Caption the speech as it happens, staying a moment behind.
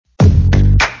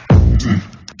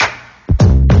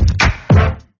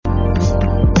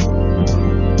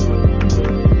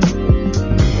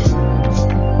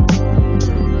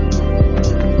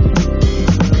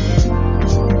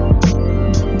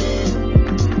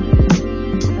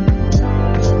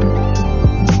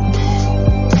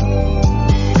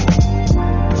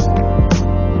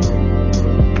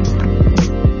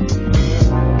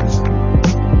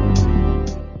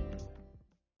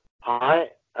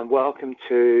welcome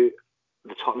to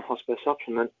the Tottenham Hotspur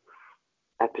supplement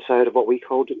episode of what we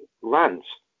called rants.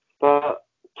 But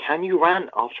can you rant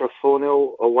after a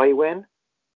 4-0 away win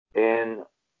in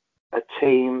a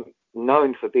team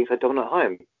known for being so dominant at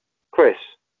home? Chris,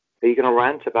 are you going to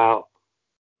rant about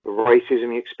the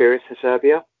racism you experienced in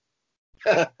Serbia?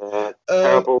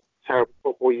 Terrible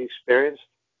football you experienced?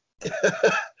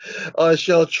 I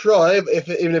shall try,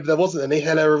 even if there wasn't any.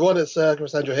 Hello, everyone. It's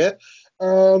Chris Andrew here.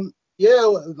 Yeah,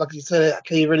 like you said,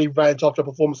 can you really rant after a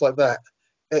performance like that?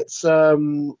 It's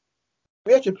we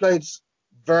actually played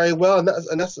very well, and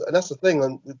that's the thing.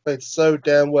 And we played so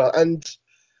damn well, and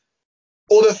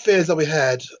all the fears that we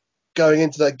had going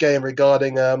into that game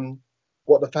regarding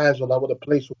what the fans were like, what the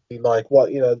police would be like,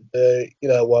 what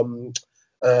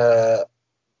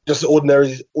just the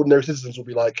ordinary citizens would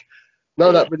be like.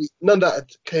 None of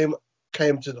that came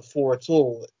to the fore at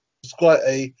all.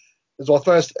 It was my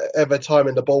first ever time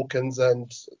in the Balkans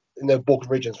and in the Balkan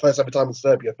regions, first ever time in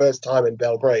Serbia, first time in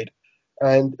Belgrade,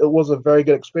 and it was a very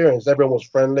good experience. Everyone was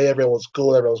friendly, everyone was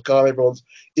cool, everyone was calm, everyone's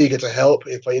eager to help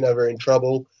if they're in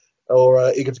trouble,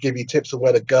 or eager to give you tips on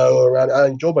where to go. Around, I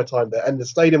enjoyed my time there, and the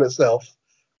stadium itself.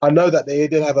 I know that they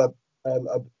did have a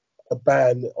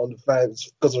ban on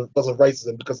fans because of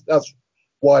racism, because that's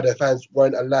why their fans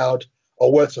weren't allowed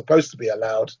or weren't supposed to be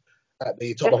allowed at the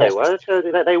Yes, Tottenham they Hotspur.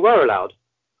 were. They were allowed.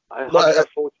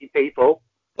 140 people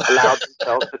allowed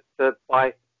themselves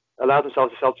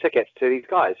to sell tickets to these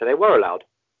guys, so they were allowed.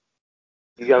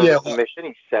 You go Yeah, with permission,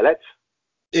 you sell it.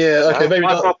 yeah, okay, maybe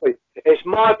my not. property. It's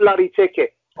my bloody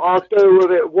ticket. I'll do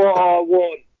with it what I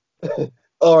want.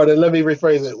 All right, then let me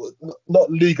rephrase it.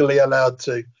 Not legally allowed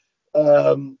to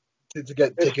get It's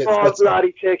tickets, my but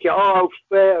bloody ticket. I'll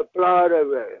spare blood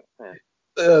of it.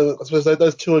 I suppose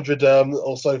those 200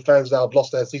 or so fans now have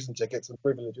lost their season tickets and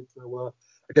privileges, so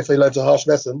I guess they learned a harsh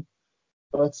lesson.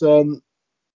 But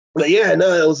yeah,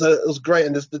 no, it was great,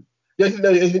 and the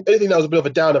only thing that was a bit of a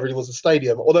downer really was the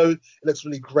stadium. Although it looks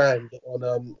really grand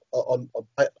on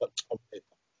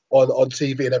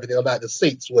TV and everything like that, the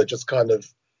seats were just kind of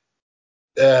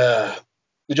they're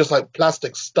just like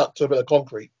plastic stuck to a bit of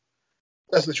concrete.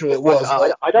 That's literally what it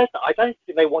was. I don't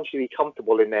think they want you to be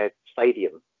comfortable in their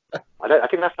stadium. I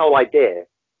think that's the whole idea.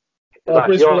 Like, if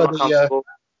Pretty you're sure not the comfortable,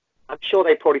 I'm sure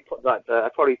they probably put like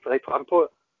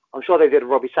I'm sure they did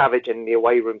Robbie Savage in the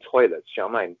away room toilets. You know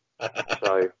what I mean?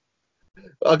 So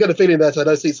I get a feeling that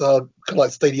those seats are kind of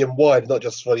like stadium wide, not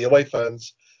just for the away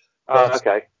fans. But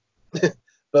okay.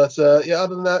 yeah,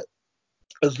 other than that,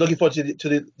 I was looking forward to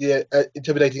the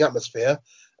intimidating atmosphere.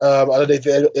 I don't know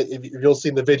if you've all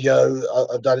seen the video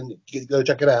I've done. Go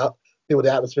check it out. See what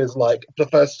the atmosphere is like. The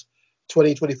first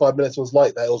 20-25 minutes was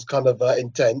like that. It was kind of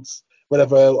intense.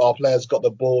 Whenever our players got the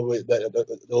ball, they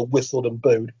were whistled and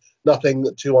booed. Nothing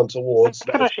too untoward. I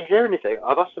couldn't actually hear anything.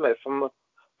 I must admit, from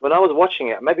when I was watching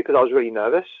it, maybe because I was really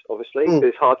nervous, obviously, because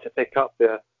it's hard to pick up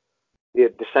the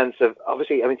sense of,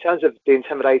 obviously, I mean, in terms of the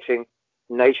intimidating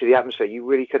nature of the atmosphere,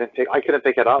 I couldn't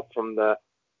pick it up from the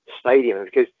stadium,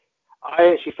 because I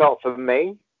actually felt, for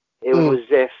me, it was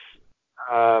as if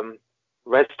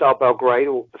Red Star Belgrade,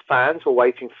 or the fans, were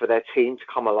waiting for their team to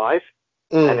come alive,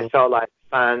 and it felt like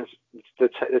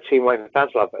the team waiting for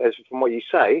fans alive. But as from what you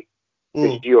say,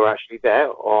 because you were actually there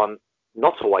on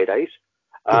not away days,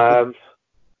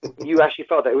 you actually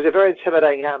felt that it was a very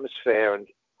intimidating atmosphere, and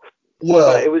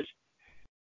well, it was.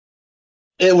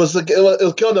 It was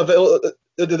kind of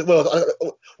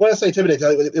when I say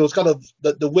intimidating, it was kind of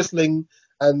the whistling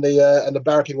and the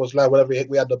barracking was loud whenever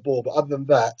we had the ball. But other than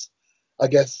that, I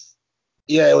guess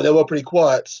they were pretty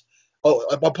quiet. Oh,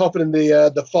 apart from in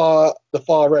the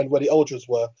far end where the ultras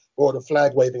were, or the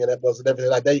flag waving and everything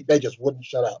like they just wouldn't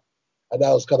shut up, and that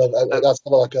was kind of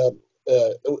like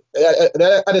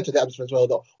it added to the atmosphere as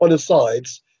well. On the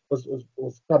sides was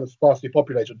kind of sparsely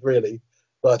populated really,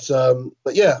 but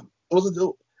yeah.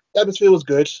 The atmosphere was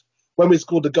good. When we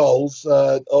scored the goals,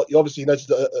 you obviously noticed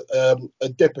a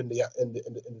dip in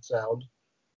the sound,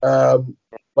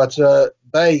 but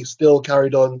they still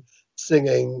carried on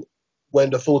singing when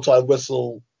the full time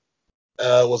whistle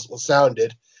was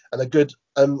sounded, and a good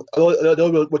they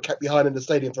were kept behind in the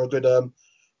stadium for a good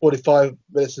 45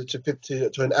 minutes to 50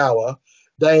 to an hour.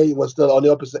 They were still on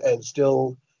the opposite end,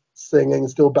 still singing,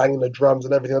 still banging the drums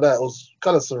and everything like that. It was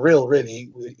kind of surreal,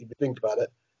 really, if you think about it.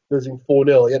 Losing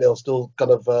 4-0, yet they were still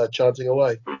kind of chanting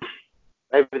away.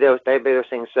 Maybe they were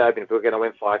singing Serbian if we were going to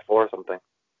win 5-4 or something.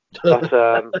 But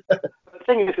the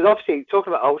thing is, because obviously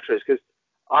talking about ultras, because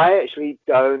I actually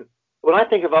don't. When I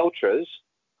think of ultras,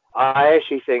 I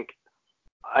actually think,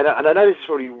 and I know this is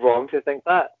probably wrong to think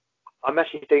that. I'm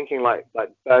actually thinking like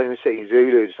Birmingham City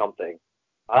Zulu or something.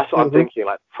 That's what I'm thinking,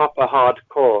 like proper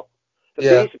hardcore.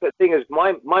 Yeah. the thing is, my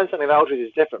understanding of ultras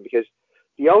is different because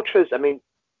the ultras. I mean,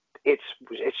 it's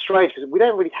strange because we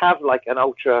don't really have like an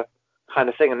ultra kind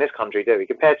of thing in this country, do we?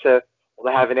 Compared to what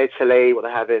they have in Italy, what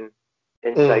they have in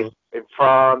say Mm. in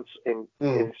France, Mm.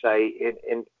 in say in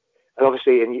and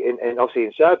obviously obviously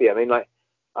in Serbia. I mean, like,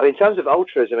 I mean, in terms of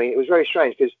ultras, I mean, it was very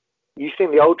strange because you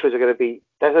think the ultras are going to be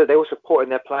they're all supporting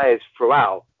their players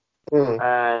throughout, Mm.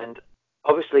 and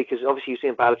obviously because obviously you've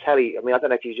seen Balotelli. I mean, I don't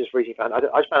know if you just recently found. I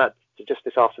just found out just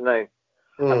this afternoon.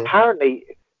 Mm. Apparently,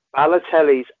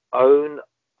 Balotelli's own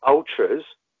ultras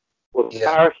were Yeah.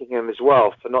 barracking him as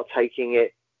well for not taking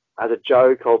it as a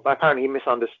joke, or apparently he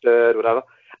misunderstood, whatever.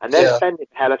 And they're Yeah. defending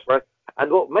Hellas for it.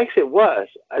 And what makes it worse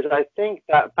is I think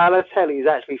that Balotelli is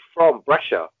actually from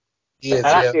Brescia, and Yes.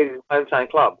 Yeah. actually is his hometown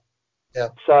club. Yeah.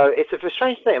 So it's a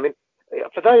strange thing. I mean,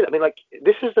 for those, I mean, like,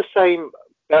 this is the same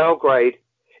Belgrade.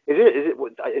 Is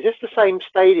this the same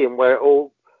stadium where it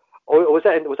all, or was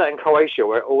that in Croatia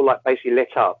where it all like basically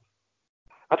lit up?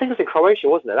 I think it was in Croatia,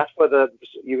 wasn't it? That's where the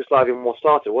Yugoslavian war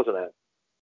started, wasn't it?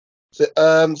 So,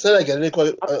 say that again. I didn't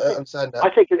quite understand that. I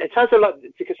think in terms of like,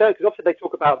 because obviously they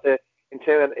talk about the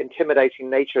intimidating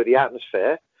nature of the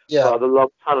atmosphere, Yeah. the long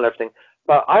tunnel and everything.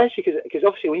 But I actually, because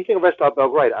obviously when you think of Red Star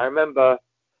Belgrade, I remember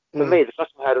for Mm. me the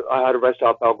first time I heard of Red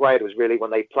Star Belgrade was really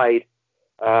when they played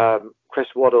Chris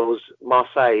Waddle's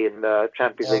Marseille in the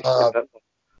Champions League in Uh, the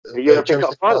the European Champions Cup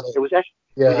League final. final. It was the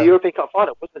Yeah. European Cup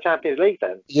final. It wasn't the Champions League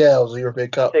then. Yeah. It was the European I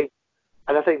Cup. think,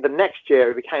 and I think the next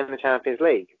year it became the Champions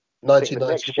League. I think the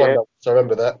next 1991. year. So I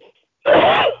remember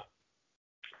that.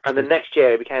 And the next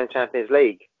year it became the Champions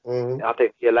League. Mm. I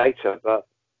think a year later, but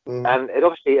Mm. and then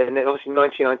obviously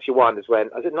 1991 is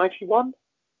when was it 91?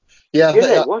 Yeah.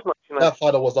 Yeah, it was 1991. That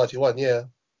final was 91. Yeah.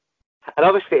 And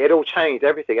obviously it all changed.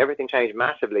 Everything changed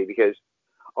massively because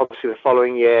obviously the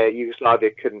following year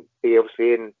Yugoslavia couldn't be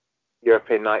obviously in the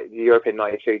European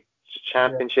 '92 Yeah.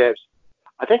 championships.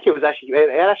 I think it was actually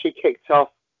it actually kicked off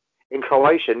in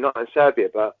Croatia, not in Serbia,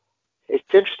 but it's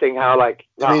interesting how like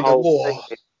I that mean the whole war.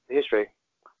 thing, the history,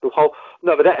 the whole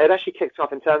no, but it actually kicked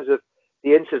off in terms of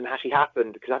the incident actually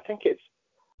happened because I think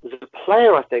there's a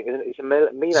player I think it's a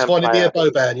Milan player Svanimir I think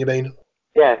Boban, you mean?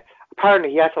 yeah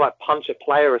apparently he had to like punch a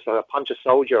player or something, punch a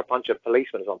soldier or punch a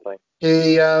policeman or something.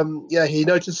 He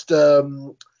noticed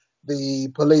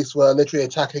the police were literally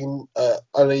attacking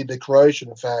only the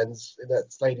Croatian fans in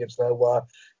that stadium. So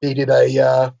he did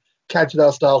a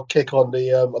Cantona style kick on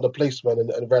the policeman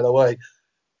and ran away.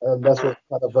 And that's Mm-hmm.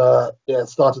 what kind of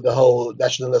started the whole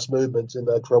nationalist movement in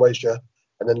Croatia,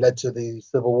 and then led to the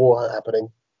civil war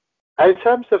happening. And in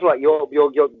terms of like you're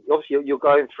obviously you're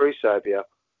going through Serbia.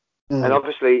 And Mm.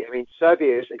 obviously, I mean,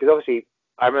 Serbia is because obviously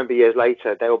I remember years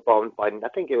later they were bombed by I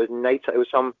think it was NATO. It was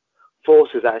some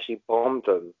forces that actually bombed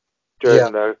them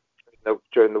Yeah.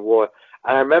 during the war.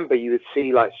 And I remember you would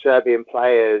see like Serbian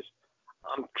players.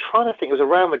 I'm trying to think. It was a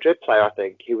Real Madrid player. I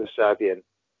think he was Serbian.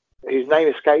 His name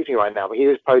escapes me right now, but he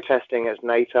was protesting as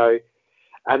NATO,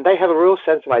 and they have a real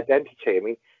sense of identity. I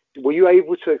mean, were you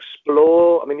able to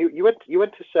explore? I mean, you went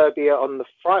to Serbia on the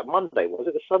Friday, Monday. Was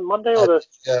it the Monday or the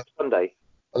Yeah. Sunday?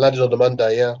 I landed on the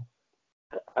Monday. Yeah.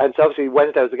 And so obviously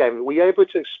Wednesday was the game. Were you able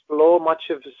to explore much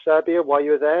of Serbia while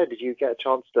you were there? Did you get a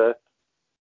chance to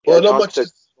Well, not much. play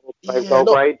Yeah, not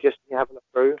Belgrade just to have a look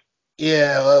through?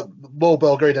 Yeah, more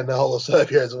Belgrade and the whole of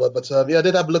Serbia as well. But yeah, I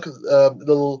did have a look at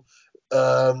little.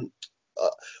 Um,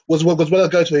 was when I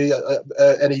go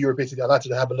to any European city, I like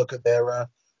to have a look at their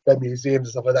museums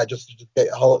and stuff like that, just to get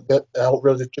a whole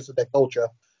real interest in their culture.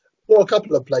 Well, a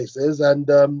couple of places, and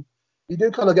you do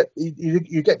kind of get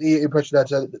you get the impression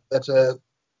that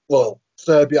well,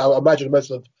 Serbia. I imagine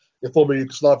most of the former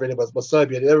Yugoslavia was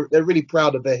Serbia. They're really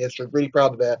proud of their history, really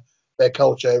proud of their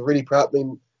culture, really proud. I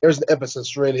mean, there's an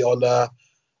emphasis really on uh,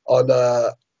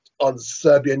 on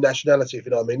Serbian nationality, if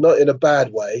you know what I mean. Not in a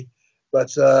bad way,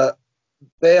 but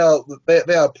they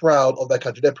are proud of their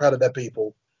country. They're proud of their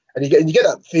people, and you get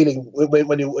that feeling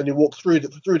when you walk through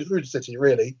the city.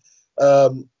 Really,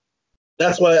 um,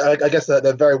 that's why I guess that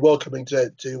they're very welcoming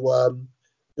to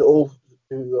all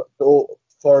to all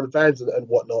foreign fans and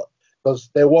whatnot, because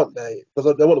they want the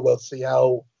world to see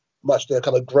how much they're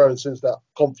kind of grown since that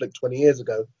conflict 20 years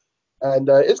ago. And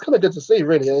it's kind of good to see,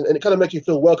 really, and it kind of makes you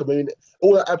feel welcome. I mean,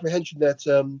 all that apprehension that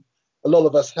a lot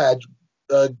of us had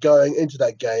going into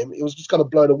that game, it was just kind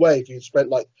of blown away if you spent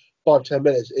like 5-10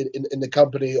 minutes in the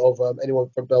company of anyone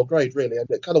from Belgrade, really, and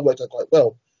it kind of worked out quite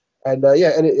well. And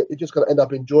yeah, and it just kind of end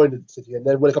up enjoying the city. And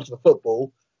then when it comes to the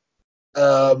football,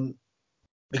 um,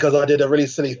 because I did a really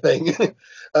silly thing,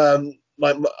 I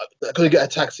couldn't get a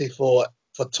taxi for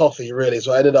Toffee, really,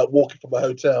 so I ended up walking from my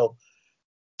hotel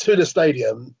to the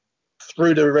stadium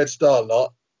through the Red Star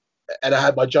lot, and I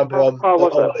had my jumper How on far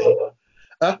was on me. that?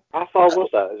 Huh? How far was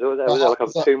that? Was it like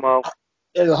a So 2 mile?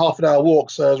 it was a half an hour walk,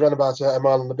 so I was running about a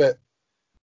mile and a bit.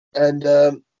 And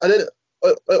I didn't. I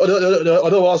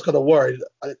know I was kind of worried.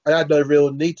 I had no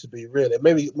real need to be really.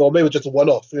 Maybe just a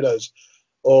one-off. Who knows?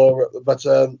 But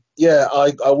yeah,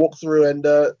 I walked through and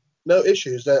no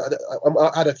issues. I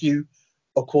had a few,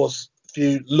 of course,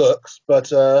 few looks,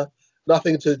 but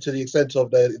nothing to the extent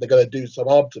of they're going to do some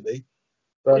harm to me.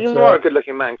 Well, But you are a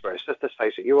good-looking man, Chris. Let's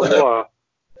face it. You well, are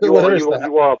there is you that.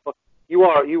 you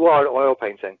are you are an oil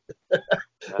painting.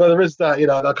 Well, there is that.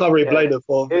 And I can't really Yeah. blame them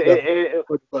for.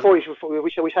 But, Before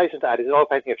we hasten to add, it's an oil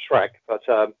painting of Shrek, but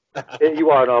you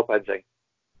are an oil painting.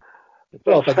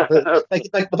 well, But,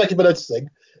 thank you for noticing.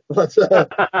 But,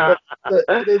 but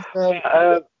it is.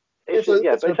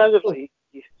 but in terms of like,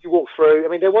 you walk through, I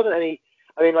mean, there wasn't any.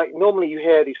 I mean, like normally you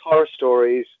hear these horror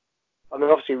stories. I mean,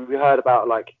 obviously we heard about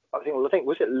like I think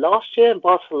was it last year in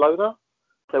Barcelona?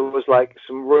 There was like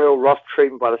some real rough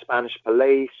treatment by the Spanish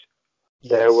police.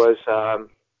 There Yes. was,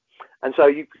 and so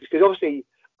you because obviously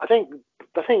I think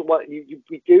what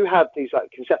we do have these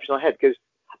like conceptions in our head because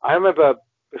I remember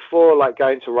before like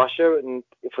going to Russia and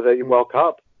for the Mm, World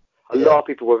Cup, a yeah. lot of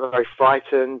people were very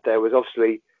frightened. There was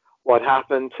obviously what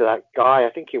happened to that guy. I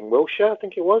think in Wilshire, I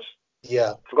think it was.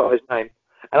 Yeah. I forgot his name.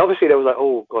 And obviously there was like,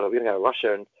 oh god, we're gonna go to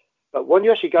Russia. But when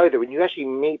you actually go there, when you actually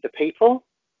meet the people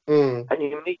Mm, and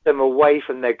you meet them away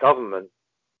from their government,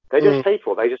 they're mm, just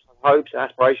people. They just have hopes and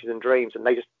aspirations and dreams, and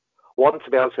they just want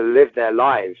to be able to live their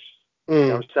lives. You know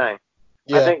mm, what I'm saying?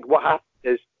 I yeah. think what happens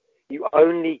is you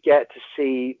only get to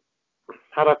see,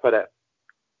 how do I put it?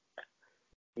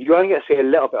 You only get to see a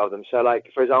little bit of them. So, like,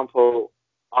 for example,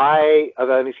 I have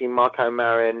only seen Marco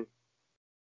Marin,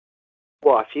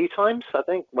 a few times, I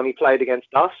think, when he played against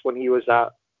us, when he was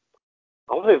at,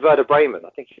 I want to say Werder Bremen. I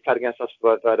think he played against us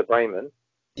for Werder Bremen.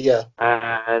 Yeah.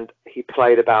 And he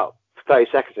played about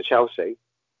 30 seconds at Chelsea.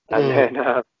 And Mm, then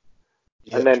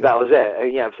yeah. and then True. that was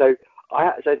it. Yeah, so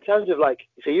in terms of like,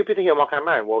 so you'd be thinking of Marco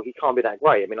Marin, well, he can't be that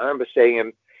great. I mean, I remember seeing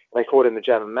him, they called him the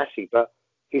German Messi, but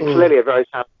he's Mm, clearly a very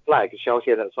talented player because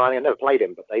Chelsea ended up signing. I never played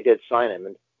him, but they did sign him,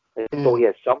 and they thought mm, he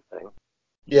had something. I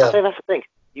yeah. think that's the thing.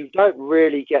 You don't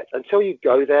really get until you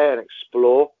go there and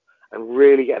explore and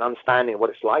really get an understanding of what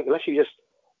it's like. Unless you just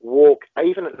walk,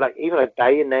 even a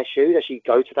day in their shoes, as you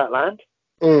go to that land,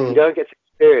 you Mm, don't get to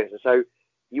experience. And so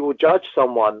you will judge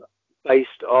someone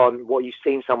based on what you've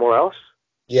seen somewhere else.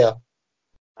 yeah.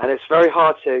 And it's very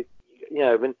hard to,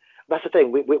 when that's the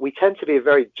thing. We tend to be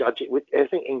very judgy. I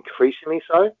think increasingly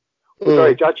so. We're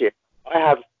very Mm, judgy. I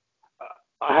have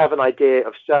I have an idea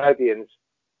of Serbians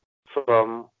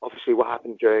from obviously what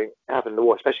happened in the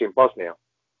war, especially in Bosnia.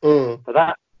 mm, But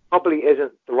that probably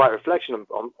isn't the right reflection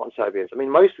on Serbians. I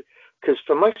mean, because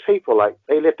for most people, like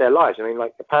they live their lives. I mean,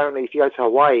 like apparently, if you go to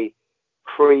Hawaii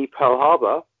pre Pearl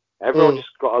Harbor, everyone mm, just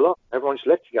got along. Everyone just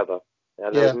lived together.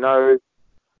 There was yeah. no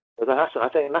I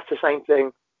think that's the same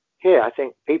thing here. I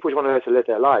think people just want to live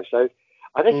their lives. So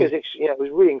I think Mm, it was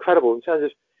really incredible in terms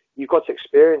of you've got to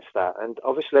experience that. And mm,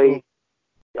 obviously,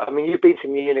 I mean, you've been to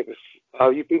Munich.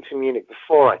 You've been to Munich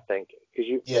before, I think, because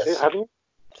you yes. haven't.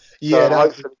 You? Yeah, So that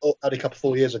was hopefully, only a couple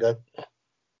 4 years ago.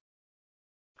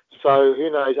 so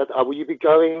who knows? Will you be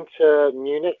going to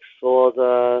Munich for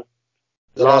the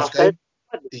The last last day? game?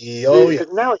 Oh, Because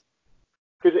yes. now,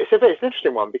 because it's an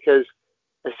interesting one because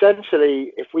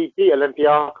essentially, if we beat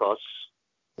Olympiacos,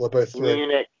 We're both through.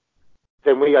 Munich,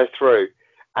 then we go through,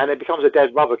 and it becomes a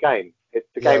dead rubber game.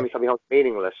 The game Yeah. becomes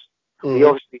meaningless. We Mm-hmm.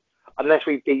 obviously, unless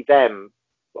we beat them,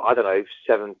 I don't know,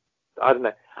 seven. I don't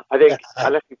know. I think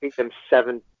unless we beat them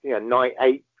seven, 9,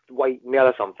 8, 8-0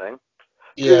 or something.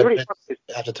 Because it was Yeah, really but fun.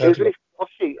 after It was total. really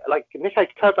obviously like Niko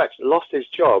Kovac lost his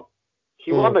job.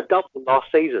 He won Mm, the double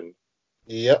last season.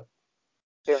 yep.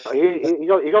 He's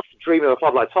obviously dreaming of a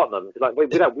club like Tottenham. Like we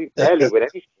barely win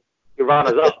anything. He ran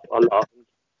us up a lot.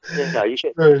 You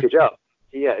get True. good job.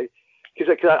 Yeah,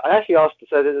 because I actually asked.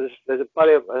 So there's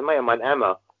a mate of mine,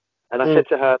 Emma, and I Mm, said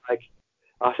to her like,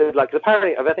 'cause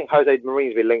apparently I think Jose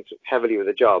Mourinho's been linked heavily with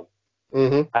the job.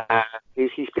 mm-hmm.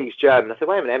 He speaks German. I said,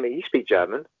 wait a minute, Emma, you speak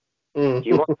German. Mm. Do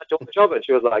you want the job? And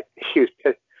she was like, she was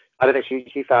pissed. I don't think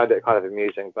she found it kind of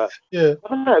amusing, but Yeah. I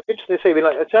don't know. It's interesting to see. I mean,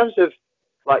 like in terms of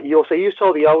like you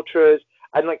saw the ultras,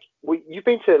 and like you've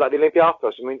been to like the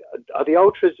Olympiacos. I mean, are the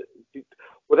ultras?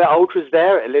 Were there ultras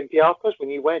there at Olympiacos when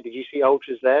you went? Did you see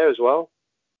ultras there as well?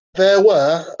 There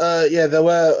were,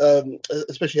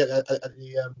 especially at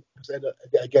the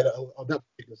again on that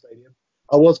particular stadium.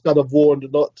 I was kind of warned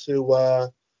not to uh,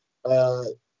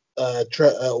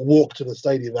 walk to the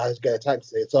stadium. I had to get a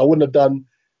taxi, so I wouldn't have done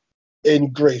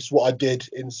in Greece what I did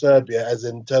in Serbia, as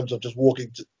in terms of just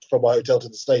walking from my hotel to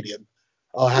the stadium.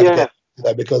 I had to get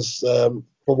there because, from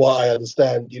what I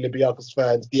understand, the Olympiacos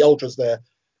fans, the ultras there,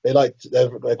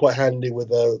 they're quite handy with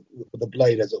the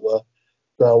blade, as it were.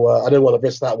 So I didn't want to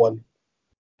risk that one.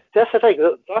 That's the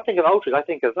thing. I think of ultras, I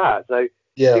think of that. So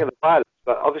you think of the violence,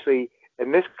 but obviously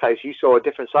in this case, you saw a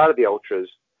different side of the ultras.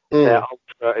 Their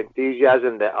ultra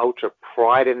enthusiasm, their ultra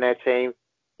pride in their team,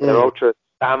 their ultra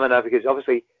stamina. Because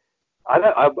obviously,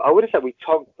 I would have said we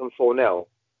tonked them 4-0.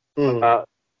 In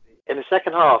the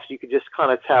second half, you could just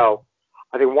kind of tell.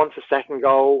 I think once the second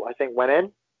goal, I think, went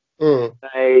in,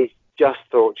 they just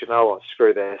thought, you know what,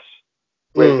 screw this.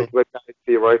 We're going to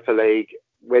the Europa League.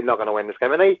 We're not going to win this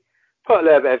game. And they put a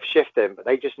little bit of shift in, but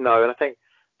they just know. And I think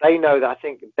they know that I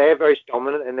think they're very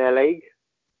dominant in their league.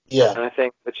 Yeah. And I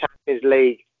think the Champions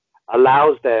League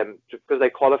allows them, because they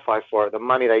qualify for it, the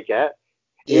money they get,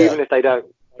 even if they don't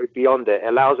go beyond it,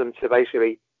 allows them to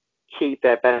basically keep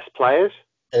their best players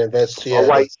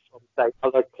away from, say,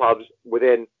 other clubs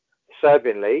within the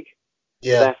Serbian league.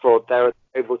 Yeah. Therefore, they're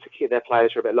able to keep their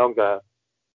players for a bit longer.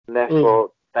 And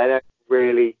therefore, they don't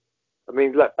really... I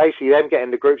mean, look, basically, them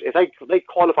getting the groups... If they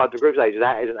qualified the group stage,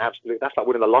 that is an absolute... That's like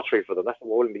winning the lottery for them. That's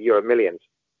like winning the Euro Millions.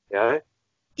 You know?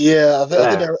 Yeah, I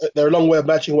think they're a long way of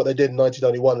matching what they did in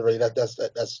 1991, really. That's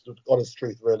the honest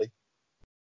truth, really.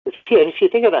 Yeah, and if you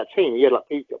think of that team, you had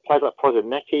like players like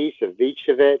Prozornecki,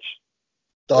 Savicevic,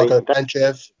 Darko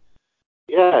Panchev.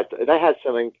 Yeah, they had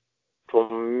some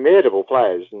formidable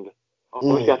players, and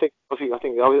obviously, I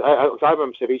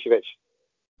remember Savicevic.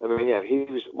 I mean, yeah, he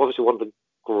was obviously one of the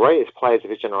greatest players of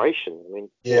his generation. I mean,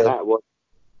 that was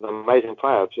an amazing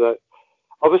player. So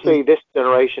obviously, this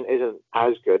generation isn't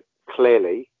as good,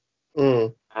 clearly,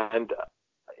 and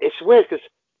it's weird because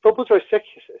football's very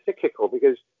cyclical.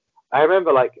 Because I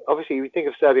remember, like, obviously, you think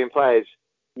of Serbian players,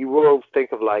 you will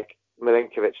think of like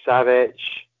Milinkovic, Savic,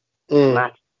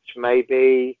 Matic,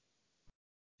 maybe,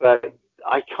 but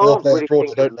I can't really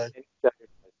think of any.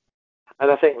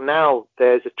 And I think now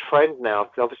there's a trend now,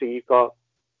 because obviously you've got,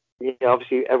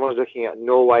 obviously everyone's looking at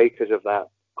Norway because of that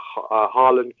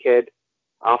Haaland kid.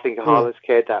 I think Haaland's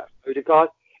kid, that Odegaard.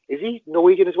 Is he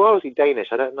Norwegian as well, or is he Danish?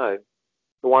 I don't know.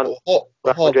 The one,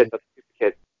 Madrid, the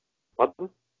kid. Pardon?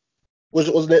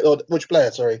 Which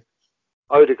player, sorry?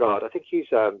 Odegaard. I think he's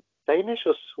Danish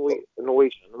or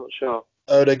Norwegian. I'm not sure.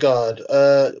 Odegaard.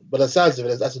 But the sounds of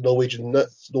it, that's a Norwegian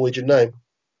name.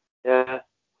 Yeah.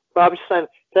 But I'm just saying,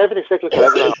 everything's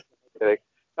cyclical.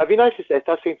 Have you noticed it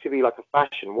does seem to be like a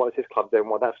fashion? What is this club doing?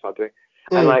 What that's club doing?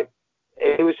 And like,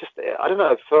 it was just, I don't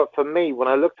know. For me, when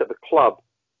I looked at the club,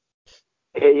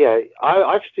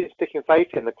 I've been sticking faith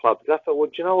in the club, because I thought, well,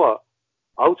 do you know what?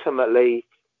 Ultimately,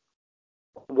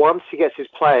 once he gets his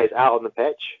players out on the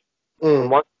pitch, and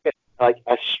once he gets like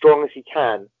as strong as he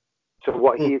can to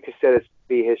what he considers to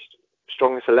be his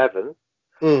strongest 11,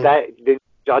 then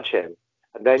judge him,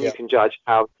 and then you can judge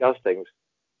how he does things.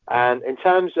 And in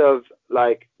terms of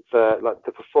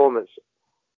the performance,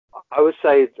 I would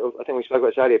say, I think we spoke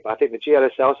about this earlier, but I think the Gio Lo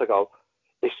Celso goal,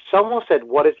 if someone said,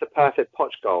 what is the perfect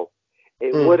Poch goal?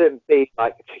 It wouldn't be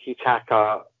like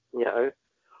tiki-taka,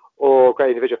 or great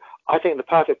individual. I think the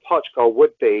perfect Poch goal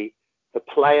would be the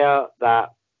player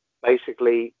that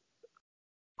basically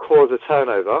causes a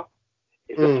turnover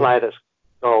is the player that's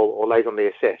goal or lays on the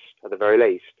assist at the very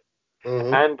least.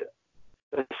 And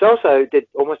Celso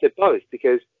almost did both,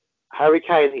 because Harry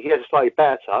Kane, he has a slightly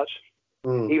better touch.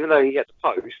 Even though he had the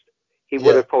post, he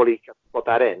would have probably got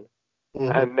that in.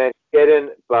 And then he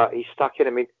didn't, but he stuck in. I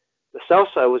mean, the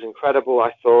Celso was incredible.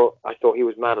 I thought he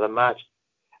was man of the match.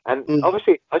 And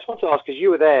obviously, I just want to ask, because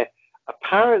you were there,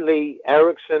 apparently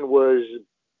Eriksen was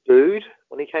booed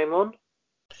when he came on.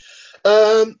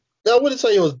 I wouldn't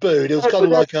say he was booed. It was kind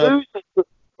of like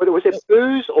was it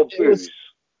booze or booze?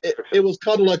 It was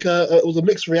kind of like it was a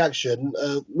mixed reaction,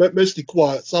 mostly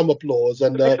quiet, some applause,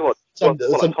 and some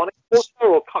tonic water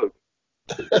or Coke?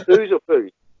 Booze or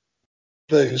booze?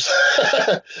 Booze.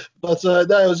 But no,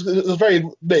 it was very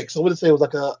mixed. I wouldn't say it was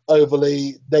like a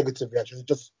overly negative reaction.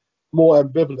 Just more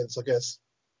ambivalence, I guess.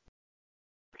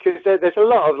 Because there's a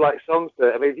lot of like songs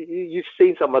that, I mean, you've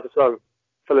seen some of the song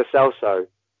for Lo Celso.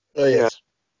 Oh yes.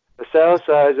 Lo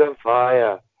Celso's on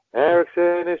fire.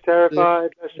 Eriksen is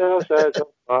terrified. Lo Celso's on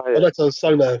fire. I'd like to have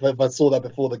sung that if I saw that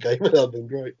before the game. That would have been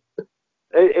great.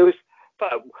 It was,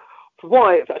 but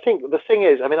why? I think the thing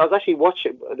is, I mean, I was actually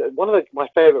watching one of my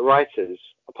favourite writers,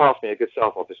 apart from your good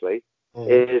self, obviously,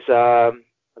 is a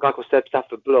guy called Seb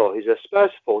Stafford Bloor. He's a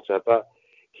Spurs supporter, but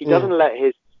he doesn't let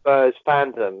his Spurs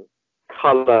fandom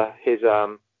colour his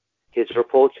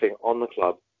reporting on the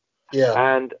club. Yeah.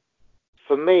 And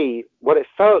for me, what it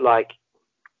felt like,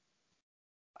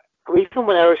 even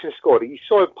when Eriksen scored, you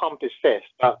saw him pump his fist,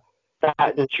 but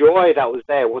that joy that was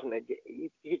there, wasn't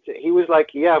it? He was like,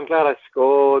 yeah, I'm glad I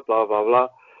scored, blah, blah, blah.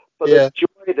 But Yeah. the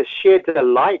joy, the sheer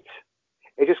delight,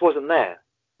 it just wasn't there,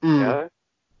 you know?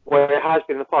 Where it has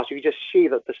been in the past. You could just see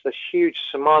that there's this huge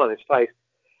smile on his face.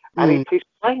 And he's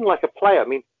playing like a player. I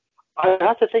mean, I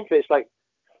have to think of it, it's like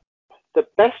the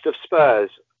best of Spurs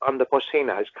under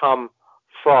Pochettino has come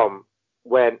from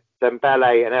when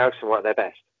Dembele and Eriksen were at their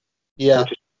best,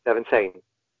 which is 17.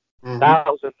 That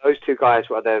was when those two guys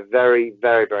were at their very,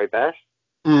 very, very best.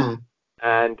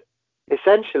 And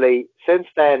essentially, since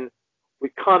then, we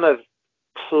kind of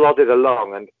plodded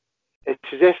along. And it's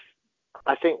as if,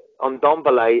 I think,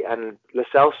 Ndombele and Lo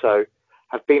Celso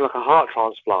have been like a heart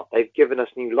transplant. They've given us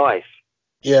new life.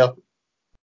 Yeah.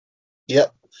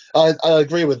 Yep. I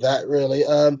agree with that, really.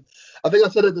 I think I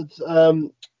said it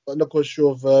that, I'm not quite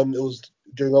sure if it was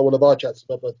during one of our chats,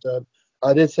 but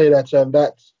I did say that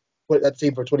that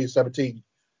team for 2017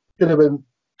 could have been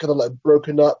kind of like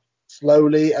broken up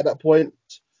slowly at that point.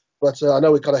 But I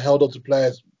know we kind of held on to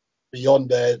players beyond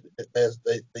their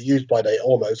use by date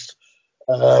almost.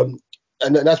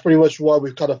 And that's pretty much why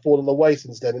we've kind of fallen away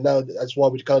since then. And now that's why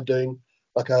we're kind of doing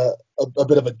like a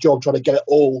bit of a job trying to get it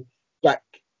all back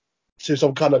to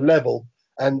some kind of level.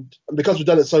 And because we've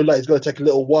done it so late, it's going to take a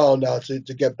little while now to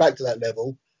get back to that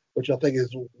level, which I think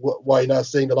is why you're now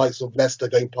seeing the likes of Leicester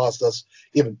going past us,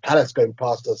 even Palace going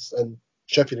past us, and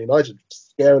Sheffield United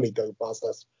scarily going past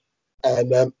us. And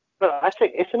but I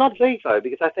think it's an odd league, though,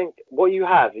 because I think what you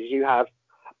have is you have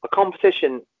a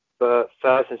competition for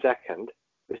first and second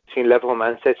between Liverpool and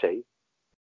Man City.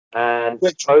 And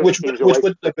which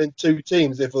would have been two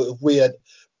teams if we had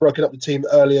broken up the team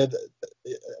earlier.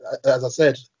 As I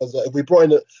said, if we brought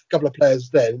in a couple of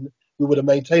players then, we would have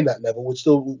maintained that level.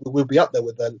 We'd be up there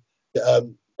with them,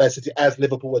 Man City as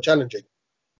Liverpool were challenging.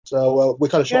 So we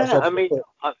kind of shot ourselves.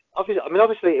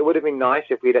 Obviously, it would have been nice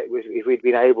if we'd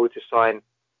been able to sign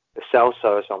the Celso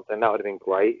or something. That would have been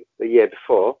great the year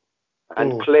before.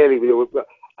 And clearly we were.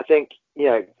 I think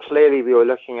clearly we were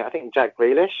looking at. I think Jack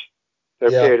Grealish for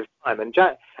a period of time. And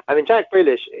Jack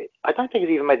Grealish, I don't think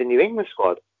he's even made the New England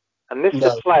squad. And this is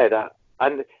a player that,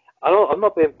 and I'm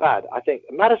not being bad. I think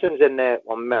Maddison's in there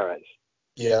on merits.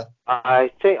 Yeah.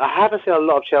 I think I haven't seen a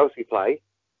lot of Chelsea play.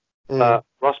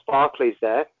 Ross Barkley's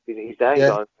there. He's there.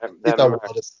 Yeah. He's on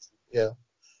merits. Yeah.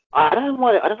 I don't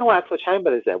know why Axel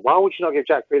Chamberlain's there. Why would you not give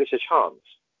Jack Grealish a chance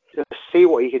to see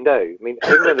what he can do? I mean,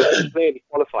 England is clearly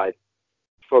qualified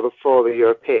for the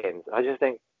Europeans. I just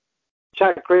think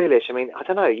Jack Grealish. I mean, I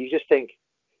don't know. You just think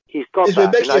he's got He's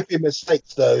that. been making a few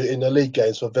mistakes though in the league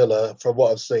games for Villa, from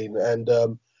what I've seen, and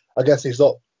I guess he's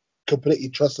not completely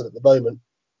trusted at the moment.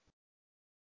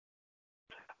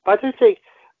 I do think,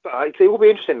 but it will be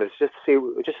interesting just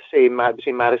to see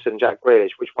between Maddison and Jack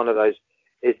Grealish, which one of those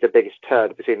is the biggest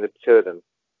turd between the two of them.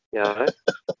 You know,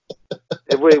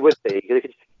 it really would be.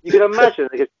 You can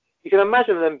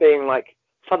imagine them being like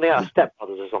something out of Step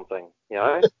Brothers or something. You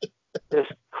know,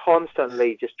 just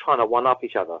constantly just trying to one up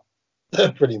each other.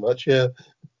 Pretty much, yeah.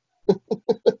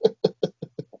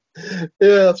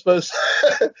 Yeah, I suppose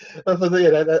that's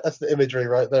the imagery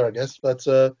right there, I guess. But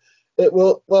it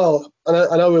will. Well,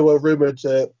 I know we were rumored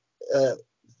to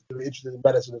be interested in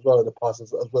Maddison as well in the past,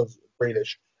 as well as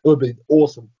Grealish. It would be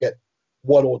awesome to get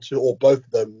one or two or both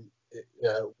of them,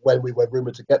 when we were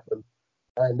rumored to get them,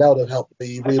 and that would have helped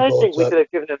the rebuild. I don't think we could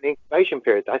have given them the incubation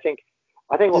period. I think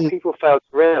what people fail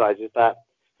to realise is that.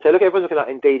 So look, everyone's looking at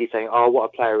Ndidi saying, "Oh, what a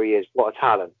player he is! What a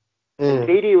talent!"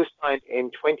 Ndidi was signed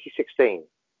in 2016.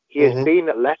 He has been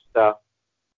at Leicester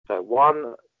for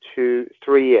 1, 2,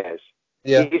 3 years.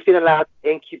 Yeah. He's been allowed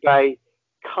to incubate,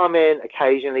 come in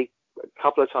occasionally, a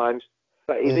couple of times,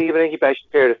 but he's given an incubation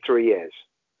period of 3 years.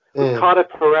 Ricardo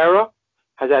Pereira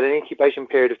has had an incubation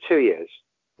period of 2 years.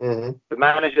 The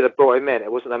manager that brought him in,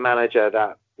 it wasn't the manager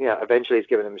that eventually has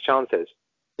given him his chances.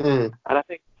 And I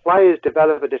think players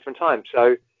develop at different times.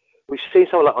 So we've seen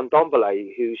someone like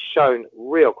Ndombele who's shown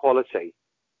real quality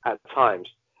at times,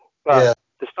 but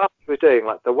the stuff he was doing,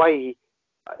 like the way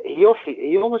he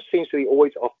almost seems to be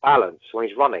always off balance when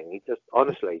he's running. He just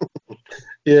honestly,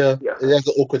 he has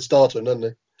an awkward start to him, doesn't he?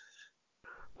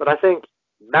 But I think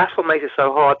that's what makes it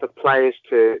so hard for players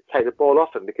to take the ball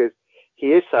off him, because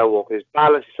he is so awkward. His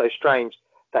balance is so strange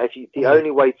that the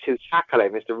only way to tackle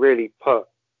him is to really put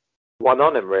one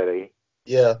on him, really.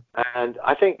 Yeah. And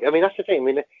I think, that's the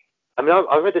thing.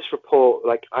 I read this report.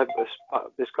 Like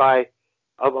this guy,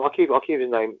 I'll keep his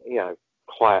name,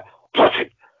 quiet.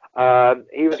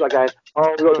 He was like,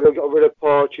 "Oh, we got rid of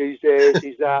Poch. He's this,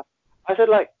 he's that." I said,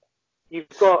 like, you've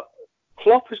got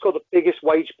Klopp, who's got the biggest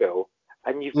wage bill,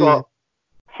 and you've got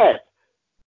Pep.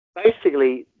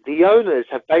 Basically, the owners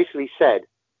have basically said,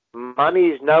 money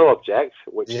is no object,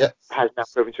 which Yeah. has now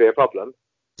proven to be a problem.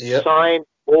 Yeah. Sign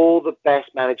all the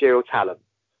best managerial talent,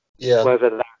 Yeah. whether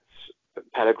that's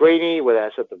Pellegrini, whether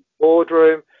that's at the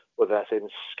boardroom, whether that's in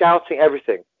scouting,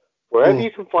 everything. Wherever Mm.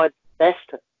 you can find best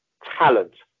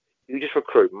talent, you just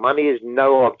recruit. Money is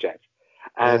no object.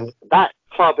 And Mm. that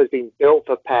club has been built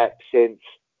for Pep since,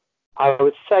 I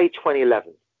would say,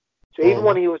 2011. So even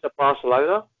when Mm. he was at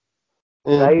Barcelona,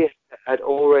 Mm. they had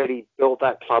already built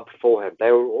that club for him.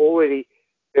 They were already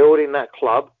building that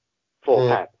club for Mm.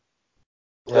 Pep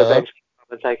to Uh-huh. eventually come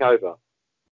and take over.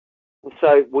 And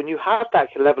so when you have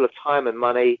that level of time and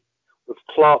money with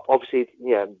Klopp, obviously,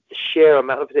 the sheer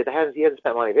amount, obviously, he hasn't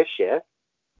spent money this year,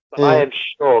 but I Mm. am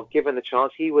sure, given the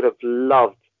chance, he would have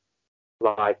loved,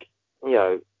 like, you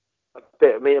know, a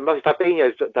bit. I mean,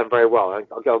 Fabinho's done very well.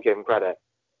 I'll give him credit,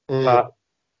 Mm. but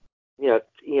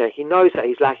he knows that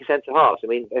he's lacking centre halves. I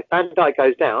mean, if Van Dijk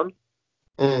goes down,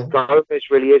 Mm. Gomez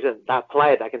really isn't that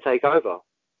player that can take over.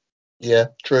 Yeah,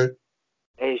 true.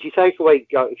 And if you take away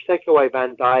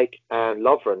Van Dijk and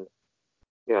Lovren,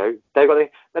 they've got.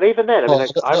 But even then, I mean, Well, like,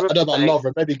 I I remember know about saying,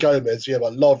 Lovren, maybe Gomez, yeah,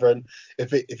 but Lovren,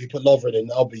 if you put Lovren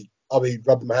in, I'll be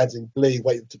rubbing my hands in glee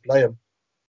waiting to play him.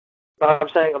 but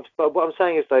what I'm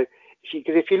saying is though,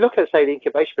 because if you look at say the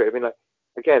incubation period, I mean, like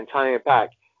again, tying it back,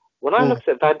 when I Mm. looked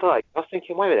at Van Dijk, I was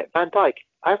thinking, wait a minute, Van Dijk.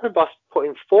 I remember us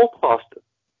putting four past,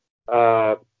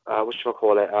 what should I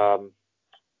call it?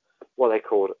 What are they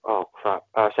called? Oh crap,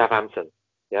 Southampton.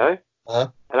 You know, Uh-huh.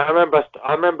 and I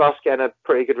remember us getting a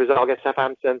pretty good result against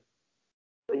Southampton.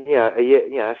 Yeah, a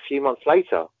year, a few months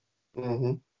later.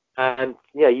 Mm-hmm. And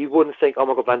you wouldn't think, oh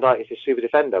my God, Van Dijk is a super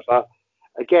defender. But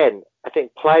again, I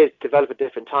think players develop at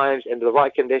different times in the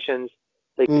right conditions.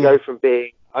 They can go Mm. from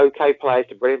being okay players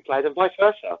to brilliant players, and vice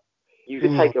versa. You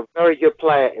could Mm. take a very good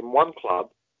player in one club,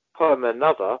 put him in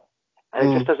another, and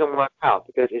it just Mm. doesn't work out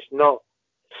because it's not.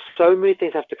 So many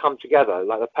things have to come together,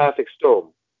 like the perfect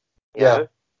storm, you Yeah. know.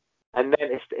 And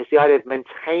then it's the idea of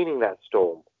maintaining that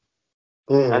storm,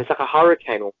 and Mm. it's like a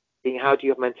hurricane. How do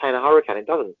you maintain a hurricane? It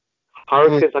doesn't. Mm.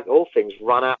 Hurricanes, like all things,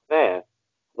 run out there,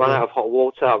 run out Mm. of hot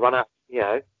water, run out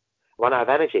of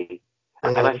energy.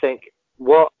 And Mm.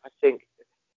 what I think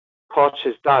Poch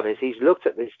has done is he's looked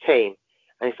at this team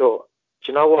and he thought,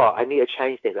 do you know what? I need to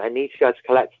change things. I need to go to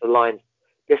collect the lines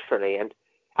differently. And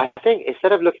I think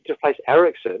instead of looking to replace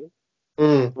Ericsson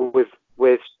Mm.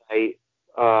 with say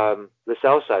Lo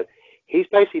Celso, he's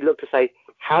basically looked to say,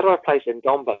 how do I place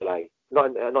Ndombele?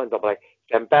 Not Ndombele,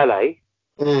 Dembele.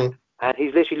 Mm. And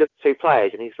he's literally looked at two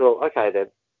players and he thought, okay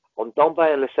then,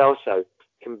 Ndombe and Lo Celso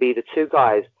can be the two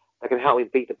guys that can help me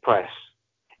beat the press.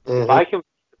 If Mm-hmm. I can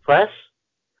beat the press,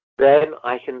 then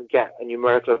I can get a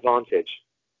numerical advantage.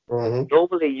 Mm-hmm.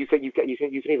 Normally, you can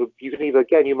either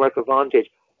get a numerical advantage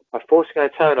by forcing a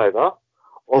turnover,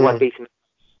 or by Mm. beating,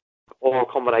 or a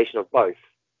combination of both.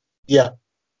 Yeah.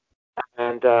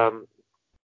 And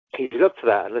he's looked at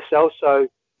that, and Lo Celso,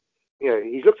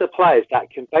 he's looked at players that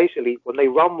can basically, when they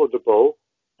run with the ball,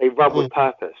 they run with Mm.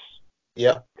 purpose.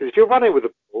 Yeah. Because if you're running with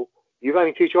the ball, you've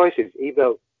only two choices: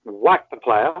 either whack the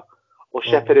player or Mm-hmm.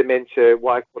 shepherd him into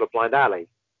what I call a blind alley.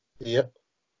 Yep.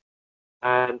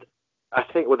 And I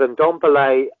think with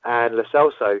Ndombele and Lo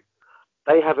Celso,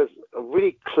 they have a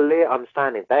really clear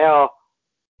understanding. They are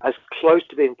as close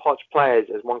to being Poch players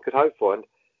as one could hope for. And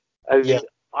I Yeah. mean,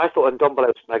 I thought Ndombele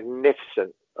was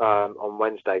magnificent on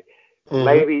Wednesday. Mm-hmm.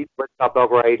 Maybe Red Star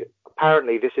Belgrade.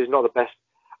 Apparently, this is not the best.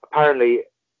 Apparently,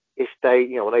 if they,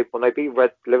 when they beat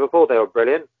Red Liverpool, they were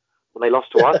brilliant. When they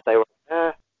lost to us, they were,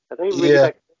 are they really Yeah.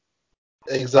 that?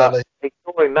 But Exactly.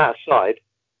 ignoring that side,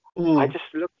 I Mm. just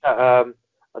looked at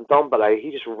Ndombele.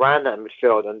 He just ran that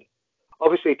midfield, and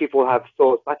obviously people have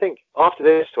thoughts. I think after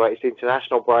this tour, it's the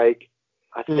international break.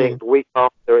 I think Mm. the week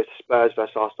after it's Spurs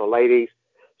versus Arsenal ladies.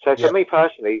 So for Yeah. me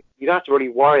personally, you don't have to really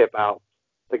worry about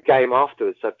the game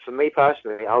afterwards. So for me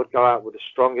personally, I would go out with the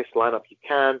strongest lineup you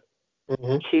can,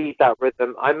 Mm-hmm. keep that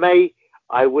rhythm.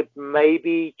 I would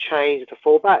maybe change the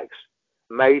fullbacks.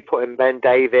 Maybe put in Ben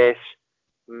Davis.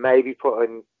 Maybe put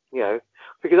in,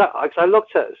 because I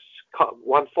looked at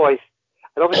one voice,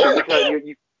 and obviously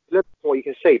you look at what you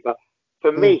can see, but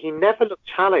for me, Mm. he never looked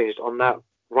challenged on that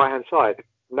right hand side.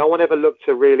 No one ever looked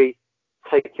to really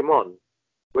take him on.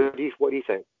 What do you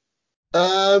think?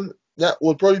 That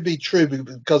would probably be true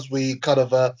because we kind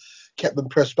of kept them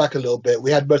pressed back a little bit.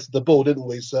 We had most of the ball, didn't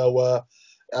we? So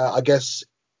I guess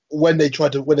when they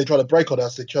tried to break on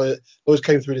us, always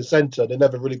came through the centre. They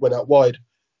never really went out wide.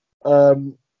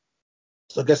 Um,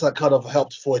 so I guess that kind of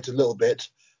helped for it a little bit.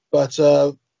 But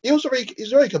he was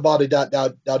very commanding down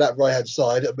that right hand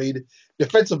side. I mean,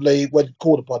 defensively, when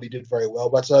called upon, he did very well.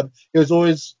 But he was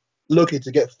always looking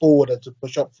to get forward and to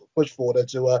push forward and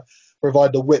to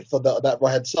provide the width on that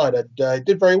right hand side, and he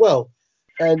did very well.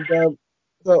 And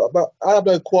so, but I have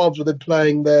no qualms with him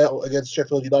playing there against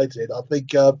Sheffield United. I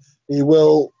think he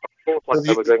will.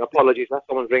 We're doing apologies. That's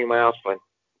someone's ringing my house phone.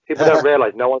 People don't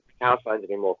realise no one's ringing house phones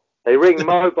anymore. They ring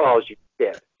mobiles, you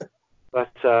shit.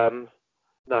 But no,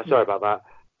 sorry about that.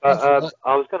 But Right.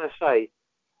 I was going to say,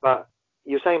 but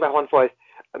you're saying about Juan Foyth.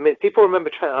 I mean, people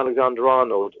remember Trent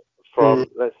Alexander-Arnold from,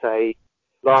 let's say,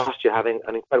 last year having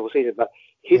an incredible season, but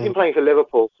he's been playing for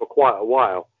Liverpool for quite a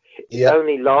while. It's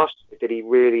only last year did he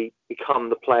really become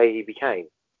the player he became.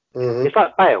 It's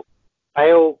like Bale.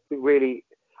 Bale really,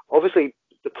 obviously,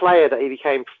 the player that he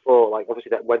became for, like, obviously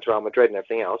that went to Real Madrid and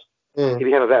everything else, he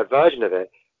became a better version of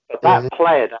it. But that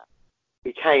player that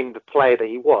became the player that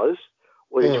he was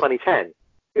in 2010.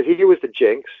 Because he was the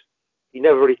jinx. You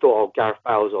never really thought, oh, Gareth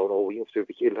Bale's on, or you have to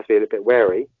be a little bit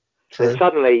wary. True. And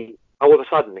suddenly, all of a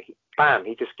sudden, bam,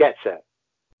 he just gets it.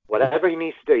 Whatever he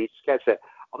needs to do, he just gets it.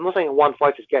 I'm not saying one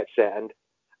fighter gets it, and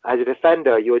as a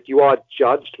defender, you are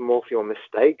judged more for your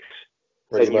mistakes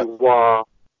than you are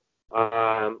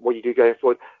what you do going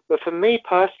forward. But for me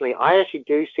personally, I actually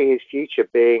do see his future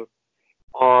being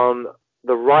on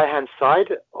the right-hand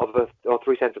side of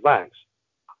three centre-backs.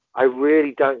 I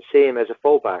really don't see him as a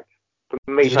fullback, for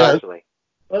me personally.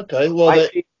 Okay, well, I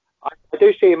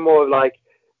do see him more like,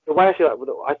 the way I see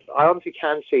it, I honestly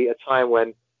can see a time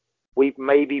when we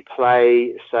maybe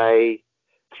play, say,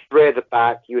 three at the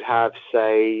back. You'd have,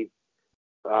 say,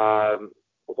 Juan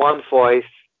Foyth,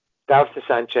 Davinson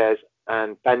Sanchez,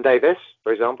 and Ben Davies,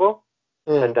 for example.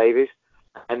 Ben Davies.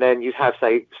 And then you'd have,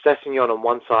 say, Sessegnon on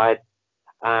one side.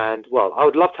 And, well, I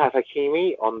would love to have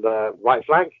Hakimi on the right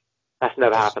flank. That's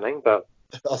never happening, but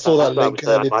I saw that link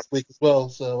earlier this week as well,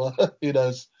 so who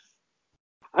knows?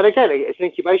 And again, it's an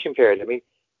incubation period. I mean,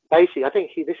 basically, I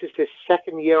think this is his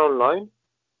second year on loan,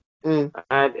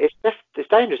 and it's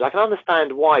dangerous. I can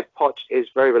understand why Poch is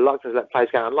very reluctant to let players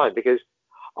go on loan, because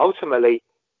ultimately,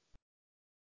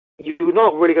 you're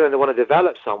not really going to want to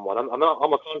develop someone. I'm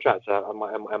a contractor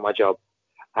at my job,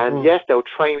 and yes, they'll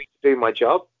train me to do my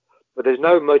job, but there's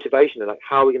no motivation in like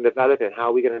how we can develop it, how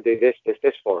are we going to do this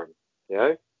for him, you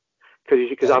know?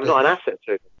 Because I'm not an asset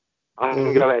to him. I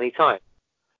can go at any time.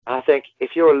 And I think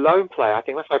if you're a loan player, I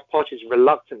think that's why Poch is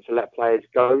reluctant to let players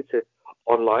go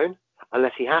on loan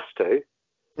unless he has to,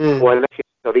 or unless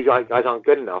these guys aren't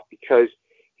good enough, because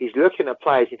he's looking at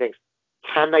players. He thinks,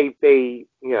 can they be,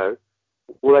 will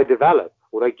they develop?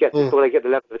 Will they get the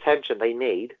level of attention they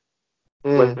need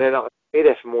when they're not be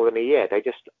there for more than a year?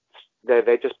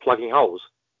 They're just plugging holes.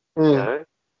 You know,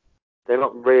 they're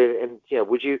not really. And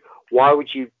why would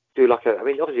you do I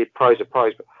mean, obviously pros are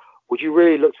pros, but would you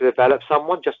really look to develop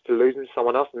someone just to lose them to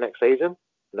someone else the next season?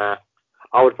 Nah,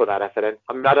 I would put that effort in.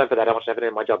 I mean, I don't put that much effort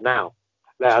in my job now,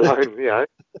 let alone,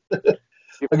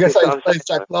 I guess that explains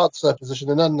Jack Clark's position,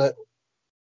 doesn't it?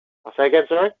 I'll say again,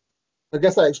 sorry? I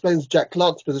guess that explains Jack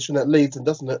Clark's position at Leeds,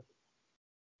 doesn't it?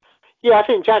 Yeah, I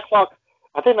think Jack Clark,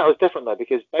 I think that was different though,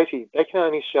 because basically they can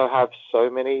only have so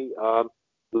many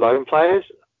loan players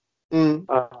in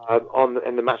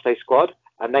the matchday squad,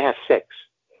 and they have 6.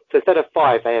 So instead of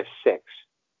 5, they have 6.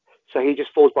 So he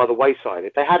just falls by the wayside.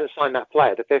 If they hadn't signed that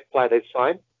player, the 5th player they'd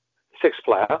signed, 6th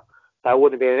player, that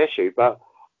wouldn't be an issue. But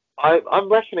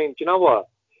I'm reckoning, do you know what?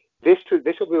 This will be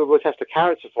a real test of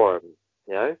character for him,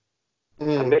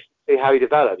 and this will see how he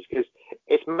develops, because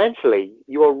it's mentally,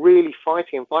 you are really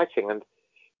fighting, and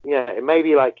it may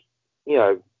be like,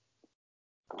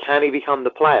 can he become the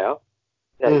player?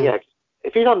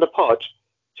 If he's under Poch,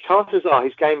 chances are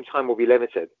his game time will be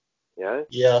limited.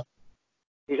 Yeah.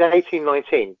 He's 18,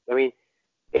 19. I mean,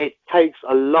 it takes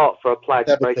a lot for a player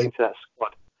to break into that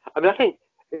squad. I mean, I think,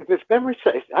 if memory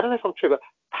serves, I don't know if I'm true, but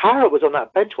Parrott was on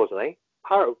that bench, wasn't he?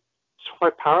 Parrott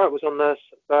was on the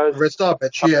Spurs. Red Star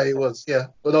bench, yeah, he was, yeah.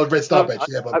 Well, not Red Star bench,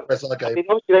 but Red Star game. I mean,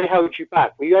 obviously they held you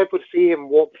back. Were you able to see him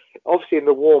obviously in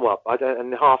the warm-up,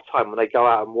 and the half-time when they go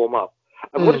out and warm up?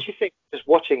 And what did you think just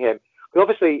watching him? Because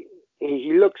obviously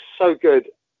he looks so good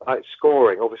at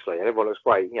scoring, obviously, and everyone looks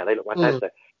great. They look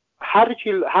fantastic.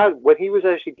 When he was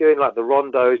actually doing like the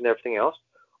rondos and everything else,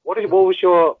 what was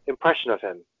your impression of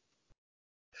him?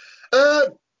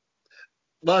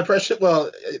 My impression,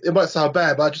 well, it might sound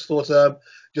bad, but I just thought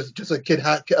just a kid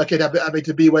having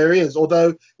to be where he is.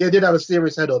 Although he did have a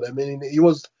serious head on him. I mean, he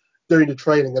was doing the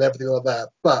training and everything like that.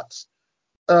 But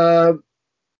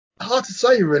hard to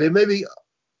say, really. Maybe,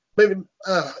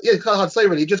 it's kind of hard to say,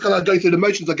 really. He just kind of going through the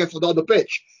motions, I guess, on the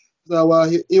pitch. So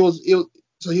he was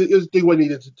doing what he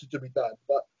needed to be done.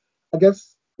 But I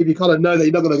guess if you kind of know that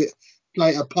you're not going to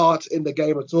play a part in the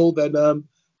game at all, then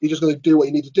you're just going to do what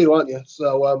you need to do, aren't you?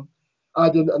 So I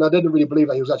didn't really believe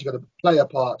that he was actually going to play a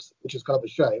part, which is kind of a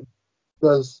shame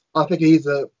because I think he's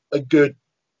a good,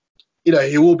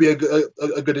 he will be a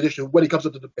good addition when he comes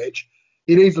onto the pitch.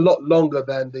 He needs a lot longer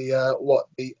than the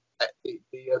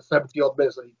 70 odd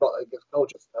minutes that he got against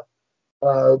Colchester.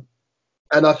 Uh,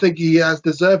 and I think he has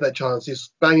deserved that chance.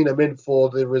 He's banging them in for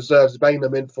the reserves, banging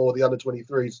them in for the under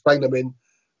 23s, banging them in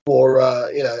for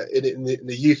in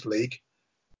the youth league.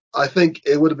 I think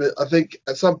it would have been. I think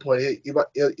at some point he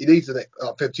needs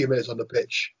 15 minutes on the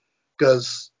pitch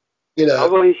because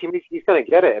Oh, well, he's going to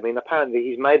get it. I mean, apparently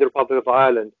he's made the Republic of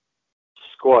Ireland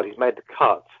squad. He's made the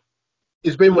cut.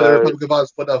 He's been with the Republic of Ireland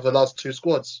for the last two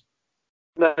squads.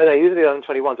 No, he was in the under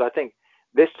 21s. I think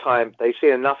this time they've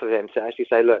seen enough of him to actually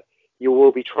say, look, you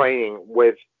will be training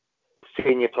with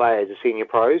senior players, the senior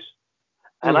pros,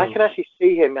 and I can actually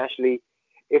see him actually.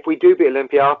 If we do beat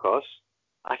Olympiacos,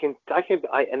 and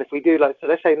if we do so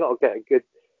let's say not get a good,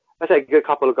 let's say a good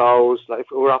couple of goals, like if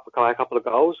we're up by a couple of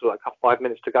goals, with like 5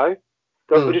 minutes to go,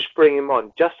 we'll just bring him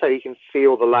on just so he can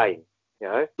feel the lane,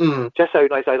 just so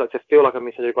I like to feel like I'm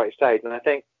in such a great stage. And I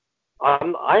think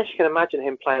I actually can imagine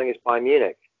him playing against Bayern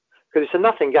Munich because it's a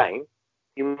nothing game.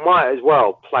 You might as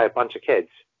well play a bunch of kids,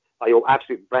 like your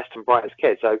absolute best and brightest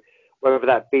kids. So whether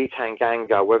that be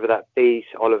Tanganga, whether that be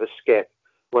Oliver Skip,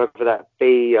 whether that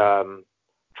be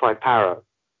Troy Parrott,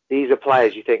 these are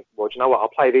players you think, well, do you know what? I'll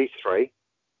play these three.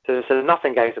 So a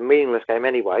nothing game is a meaningless game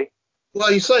anyway.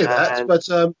 Well, you say that,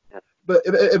 but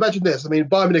imagine this. I mean,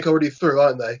 Bayern Munich already through,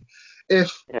 aren't they?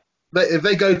 If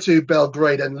they go to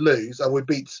Belgrade and lose, and we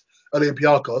beat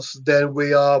Olympiacos, then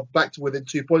we are back to within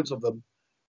 2 points of them.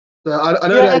 So I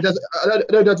know that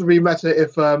it doesn't really matter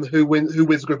if who wins the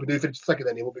group and who finishes second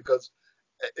anymore because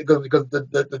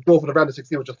the draw for the round of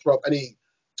 16 will just throw up any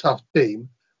tough team.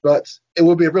 But it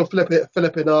will be a real flip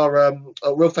in our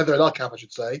a real feather in our cap, I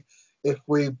should say, if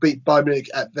we beat Bayern Munich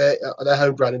at their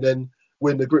home ground and then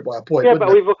win the group by a point. Yeah, but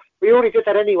we already did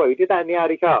that anyway. We did that in the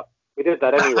Audi Cup. We did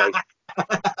that anyway.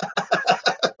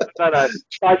 No, I see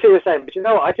what you're saying. But you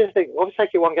know what? I just think, we'll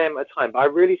take it one game at a time. But I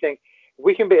really think if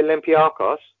we can beat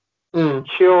Olympiacos,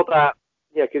 cure that,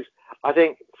 because I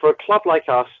think for a club like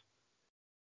us,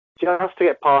 just to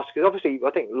get past, because obviously,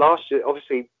 I think last year,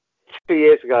 2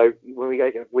 years ago, when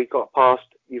we got past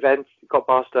Juventus, got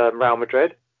past Real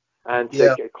Madrid, and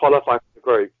to qualify for the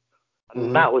group.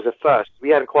 And that was a first. We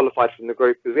hadn't qualified from the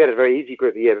group because we had a very easy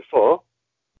group the year before.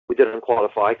 We didn't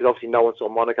qualify because obviously no one saw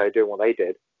Monaco doing what they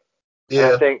did. Yeah.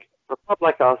 And I think for a club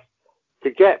like us,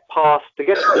 to get to the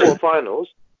quarterfinals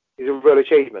is a real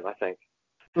achievement, I think.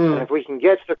 And if we can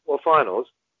get to the quarterfinals,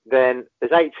 then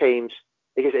there's 8 teams.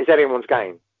 It's anyone's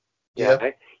game. Yeah.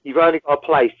 Okay? You've only got to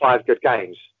play 5 good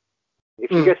games.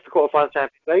 If you get to the quarterfinals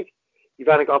Champions League, you've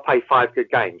only got to play 5 good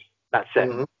games. That's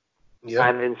it. Yeah.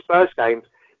 And in Spurs games,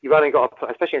 you've only got to,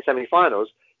 especially in semi-finals,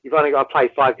 you've only got to play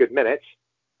 5 good minutes,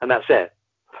 and that's it.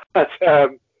 But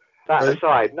that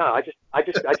aside, no, I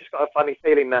just got a funny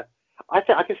feeling that I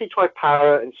can see Troy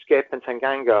Parrott and Skip and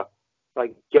Tanganga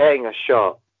like getting a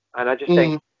shot, and I just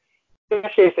think,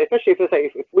 especially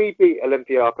if we beat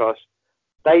Olympiacos,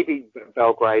 they beat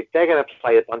Belgrade, they're going to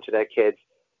play a bunch of their kids.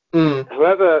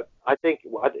 Whoever, I think,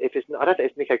 if it's, I don't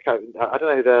think it's Nico. I don't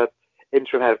know who the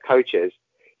interim head of coach is.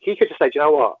 He could just say, do you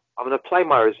know what? I'm going to play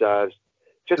my reserves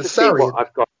just to see what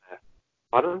I've got there.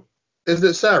 Pardon? Is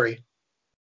it Sarri?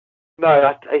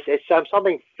 No, it's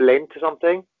something Flint or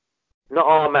something. Not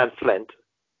our man Flint,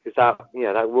 because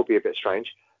that will be a bit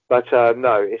strange. But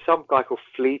no, it's some guy called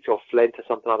Fleet or Flint or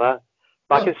something like that.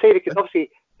 But I can see it because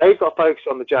obviously they've got focus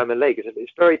on the German league.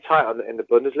 It's very tight in the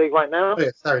Bundesliga right now. Oh,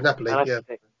 yeah, Sarri, Napoli, And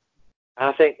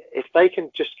I think if they can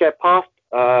just get past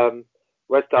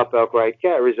Red Star Belgrade,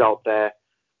 get a result there,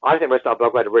 I think Red Star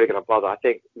Belgrade are really going to bother. I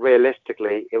think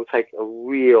realistically, it will take a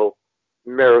real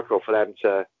miracle for them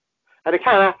to, and it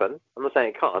can happen. I'm not saying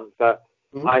it can't, but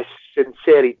I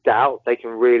sincerely doubt they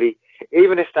can really,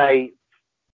 even if they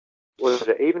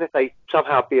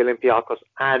somehow beat Olympiacos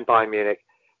and Bayern Munich,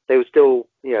 they would still,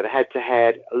 the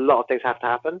head-to-head, a lot of things have to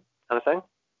happen, kind of thing.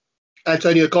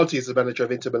 Antonio Conte is the manager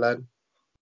of Inter Milan.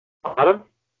 Pardon?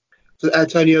 So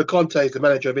Antonio Conte is the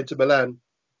manager of Inter Milan.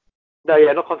 No,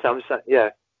 not Conte. I'm just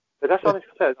saying, but that's what I'm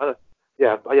saying. I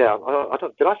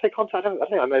don't. Did I say Conte? I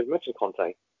think I may have mentioned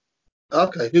Conte.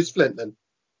 Okay, who's Flint then?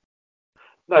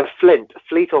 No, Flint.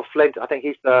 Fleet or Flint. I think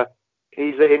he's the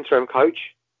interim coach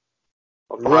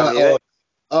of Bayern Munich.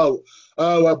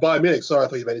 Bayern Munich. Sorry, I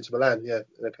thought you meant Inter Milan. Yeah,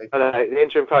 okay. No, the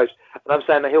interim coach. And I'm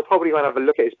saying that he'll probably want to have a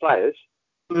look at his players.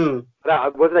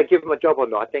 Whether they give him a job or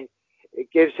not, I think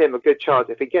it gives him a good chance.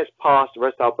 If he gets past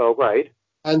Red Star Belgrade,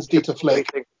 and Dieter Flick.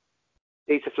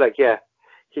 Dieter Flick, yeah.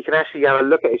 He can actually have a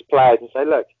look at his players and say,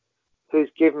 look, who's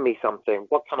given me something.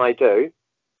 What can I do?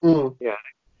 Mm. Yeah.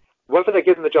 Whether they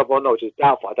give him the job or not, which is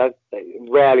doubtful.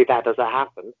 Rarely does that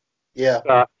happen. Yeah.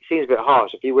 But it seems a bit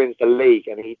harsh if he wins the league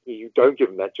and you don't give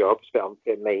him that job. It's a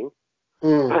bit mean.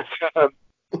 Mm. But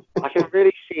I can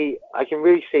really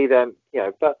see them.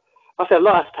 But I said a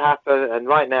lot has to happen. And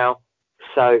right now,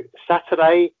 so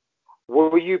Saturday,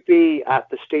 will you be at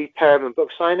the Steve Perryman book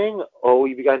signing, or will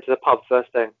you be going to the pub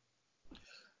first thing?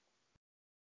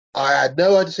 I had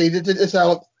no idea. See, it's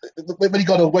how when you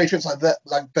go on away trips like that,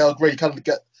 like Belgrade, you kind of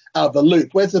get out of the loop.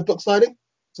 Where's the book signing?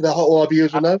 So that all our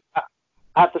viewers will know.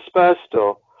 At the Spurs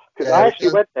store, because I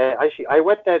actually went there. I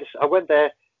went there. I went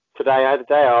there today. I had a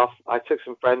day off. I took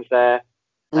some friends there,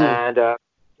 and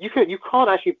you can't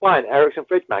actually buy an Ericsson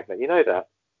fridge magnet. You know that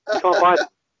you can't buy them.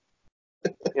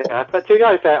 Yeah, but to be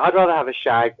fair, I'd rather have a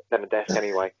shag than a desk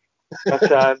anyway. But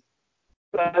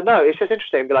no, it's just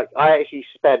interesting. But I actually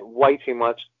spent way too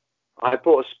much. I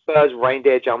bought a Spurs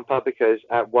reindeer jumper because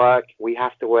at work we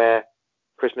have to wear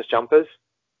Christmas jumpers.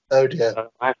 Oh dear.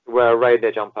 I have to wear a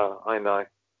reindeer jumper. I know.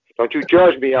 Don't you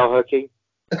judge me, Al Hookie.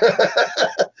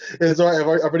 It's all right. I've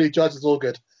already judged. It's all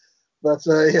good. But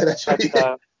yeah, that's really.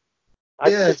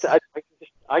 I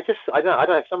don't know.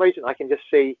 For some reason, I can just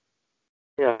see.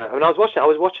 Yeah, I mean, I was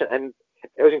watching, and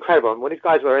it was incredible. And when these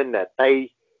guys were in there,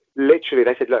 they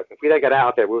said, "Look, if we don't get out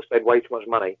of there, we'll spend way too much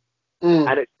money."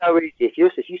 And it's so easy. If you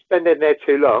spend in there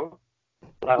too long,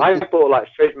 I bought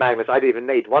fridge magnets I didn't even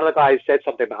need. One of the guys said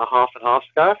something about a half and half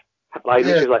scarf.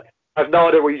 Literally was I have no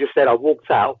idea what you just said. I walked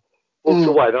away,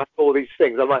 then I saw all these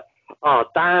things. I'm like, oh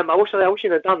damn! I wish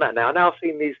you'd have done that. Now I've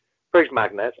seen these fridge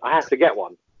magnets. I have to get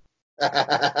one. Has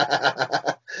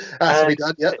to be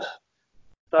done. Yep.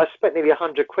 So I spent nearly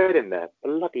 £100 in there.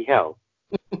 Bloody hell!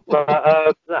 But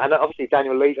and obviously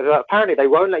Daniel Lee. Apparently they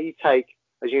won't let you take,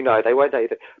 as you know, they won't let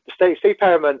you. Steve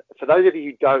Perryman. For those of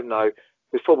you who don't know,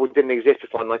 because football didn't exist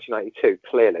before 1992.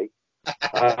 Clearly,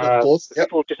 of course. Yep.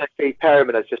 People just had Steve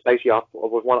Perryman as just basically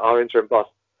our interim boss.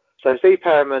 So Steve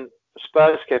Perryman,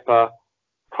 Spurs skipper,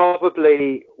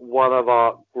 probably one of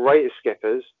our greatest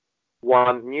skippers,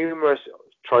 won numerous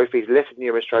trophies, lifted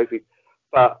numerous trophies.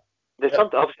 But there's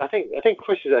something. Obviously, I think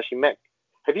Chris has actually met.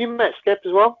 Have you met Skip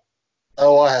as well?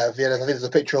 Oh, I have. Yeah, I think there's a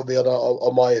picture of me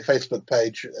on my Facebook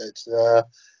page. It's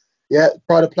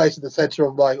pride of place in the centre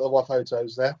of my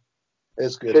photos there.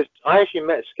 It's good. Because I actually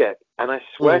met Skip, and I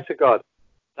swear to God,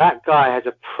 that guy has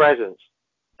a presence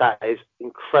that is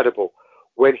incredible.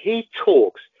 When he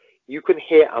talks, you can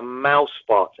hear a mouse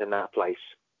fart in that place.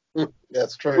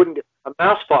 That's true. A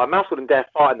mouse wouldn't dare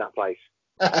fart in that place.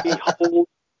 He holds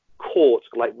court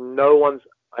like no one's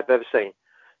I've ever seen.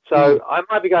 So I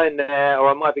might be going there, or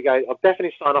I might be going. I'll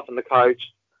definitely sign off on the coach,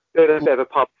 doing a bit of a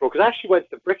pub crawl, because I actually went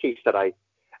to the Brickies today,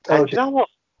 and do you know what?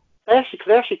 They're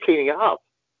actually cleaning it up.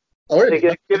 Oh, really?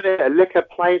 They're giving it a liquor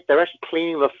plate. They're actually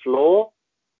cleaning the floor.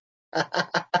 So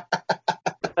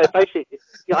basically,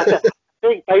 I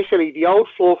think basically the old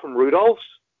floor from Rudolph's.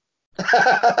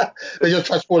 They just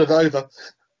transported it over.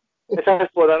 They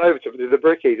transported that over to the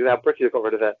Brickies, and now Brickies have got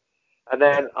rid of it. And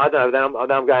then I don't know.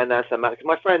 Then I'm going there so much because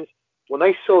my friends, when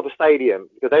they saw the stadium,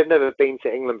 because they've never been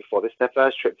to England before, this is their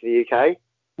first trip to the UK,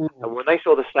 and when they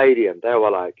saw the stadium, they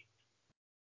were like,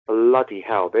 "Bloody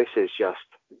hell! This is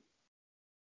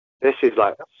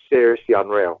like seriously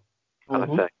unreal." Kind of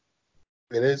thing.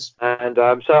 It is. And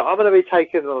so I'm going to be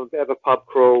taking a bit of a pub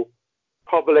crawl,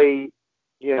 probably,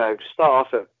 start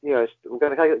off at, we're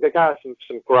going to go out some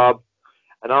grub,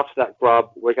 and after that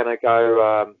grub, we're going to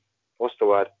go, what's the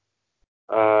word?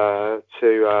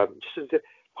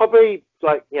 Probably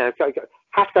have to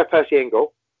go Percy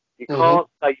Ingle. You can't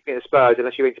say you've been to Spurs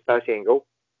unless you've been to Percy Ingle.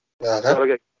 Okay. So I'll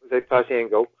go Percy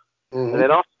Ingle, and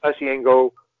then after Percy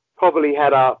Ingle, probably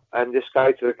head up and just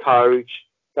go to the coach,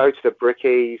 go to the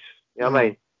Brickies. You know what I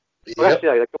mean? Yep. Well,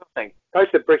 actually, go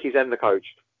to the Brickies and the coach.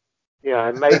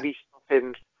 And maybe stop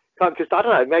in, because I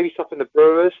don't know, maybe stop in the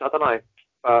Brewers. I don't know,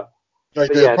 but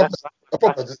yeah, that's a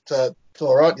proper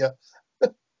tour, aren't you?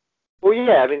 Well,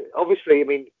 yeah, I mean, obviously,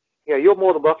 you're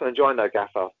more than welcome to join though,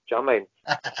 Gaffer. Do you know what I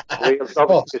mean? Because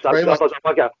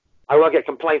I won't get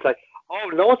complaints like, "Oh,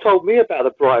 no one told me about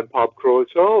the Brighton pub crawl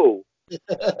at all."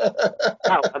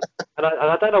 and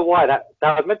I don't know why that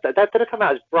didn't come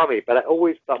out as Brummy, but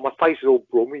my face is all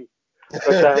Brummy.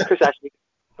 But Chris actually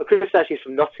is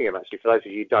from Nottingham, actually, for those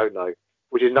of you who don't know,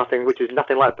 which is nothing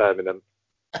like Birmingham.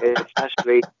 It's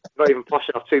actually not even posh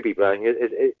enough to be Birmingham,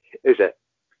 is it?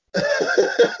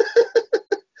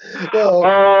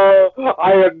 I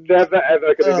am never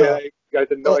ever going to go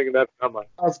to Nottingham, am I?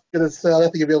 I was going to say, I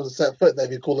don't think you'll be able to set foot there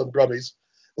if you call them Brummies.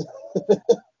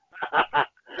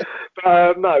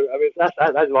 But no, I mean that's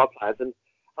my plans,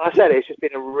 like I said, it's just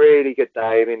been a really good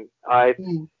day. I mean,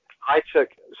 Mm. I took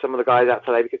some of the guys out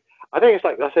today because I think it's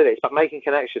like I said, it's about making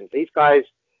connections. These guys,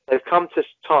 they've come to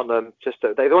Tottenham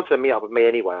they wanted to meet up with me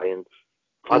anyway, and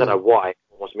I don't know Mm. why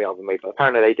they wanted to meet up with me, but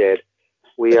apparently they did.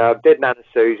 We did Nana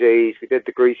Susie's, we did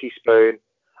the Greasy Spoon.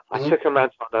 I Mm. took them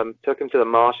around Tottenham, took them to the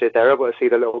marshes. They were able to see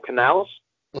the little canals,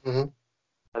 Mm.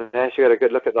 and they actually had a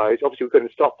good look at those. Obviously, we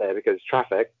couldn't stop there because of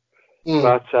traffic, Mm.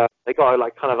 but they got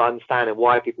like kind of understanding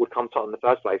why people would come to Tottenham in the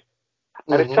first place.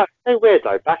 And it's Mm. so weird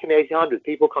though. Back in the 1800s,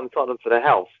 people come to Tottenham for their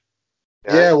health.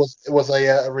 You know? Yeah, it was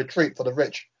a retreat for the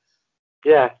rich.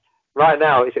 Yeah. Right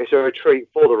now, it's a retreat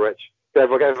for the rich. So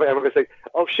everyone goes,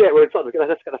 "Oh shit, we're in Tottenham.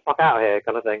 Let's get the fuck out of here,"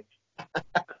 kind of thing.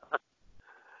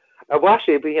 Well,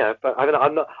 actually, but yeah, but I mean,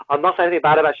 I'm not saying anything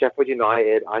bad about Sheffield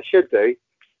United. I should do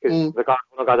because Mm. one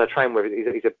of the guys I train with,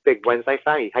 he's a big Wednesday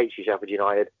fan. He hates Sheffield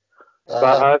United.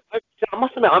 But Uh, I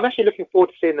must admit, I'm actually looking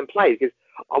forward to seeing them play because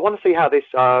I want to see how this,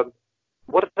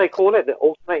 what do they call it? The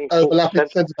alternating overlapping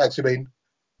centre. centre backs, you mean?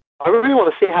 I really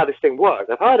want to see how this thing works.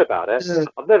 I've heard about it. Yeah.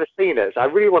 I've never seen it. So I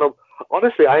really want to,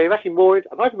 honestly, I'm actually more,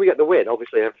 I'm hoping we get the win,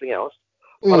 obviously, and everything else.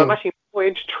 But I'm Mm. actually more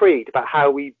intrigued about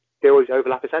how we deal with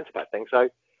overlapping centre back thing. So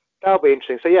that'll be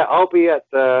interesting. So yeah, I'll be at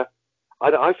the,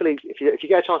 hopefully, if you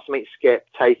get a chance to meet Skip,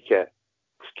 take it.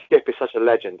 Skip is such a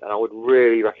legend, and I would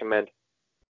really recommend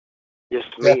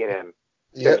just Yeah. meeting him.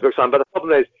 Yeah. But the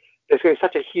problem is, there's going to be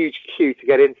such a huge queue to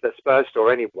get into the Spurs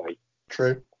store anyway.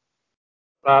 True.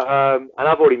 But and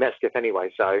I've already met Skip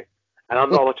anyway, so and I'm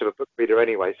not much of a book reader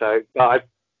anyway, so but I,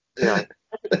 you know,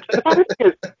 the funny thing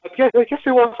is, guess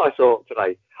who else I saw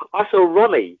today? I saw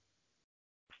Ronnie?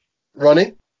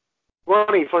 Ronnie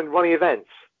from Ronnie Events.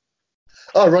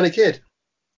 Oh, Ronnie Kidd.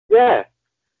 Yeah,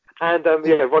 and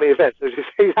yeah, Ronnie Events.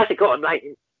 He's actually got a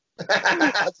name.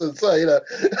 So, you know,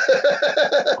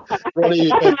 Ronnie.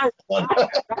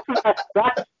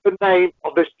 That's the name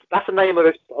of this. That's the name of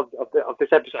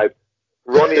this episode.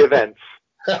 Ronnie Events.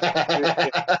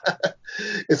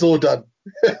 It's all done.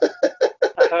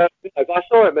 But I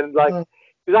saw him and like,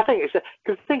 because I think because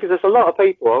the thing is, there's a lot of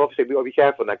people. Obviously, we got to be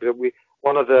careful now because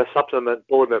one of the supplement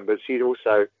board members. She's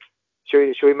also.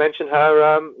 Should we mention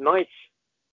her nights?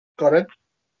 Got it.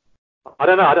 I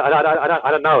don't know.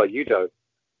 I don't know her. You don't.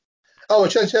 Oh, well,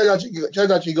 Chen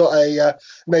actually got a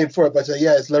name for it, but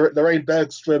yeah, it's Lorraine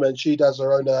Bergstrom, and she does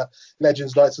her own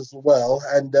Legends Nights as well.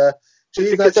 And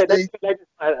she's Because they actually.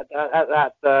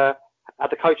 at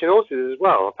the coaching horses as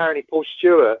well. Apparently, Paul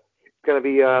Stewart is going to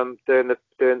be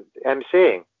doing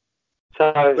MCing.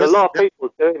 So there's a lot of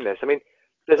people doing this. I mean,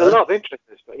 there's a lot of interest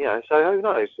in this, but so who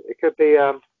knows? It could be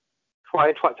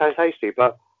quite tasty.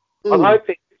 But I'm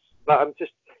hoping. But I'm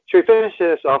just. Should we finish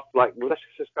this off? Like, let's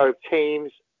just go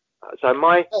teams. So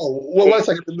my. Oh, well, 1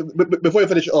 second. Before you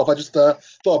finish it off, I just thought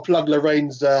I'd plug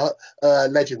Lorraine's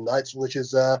Legend Nights, which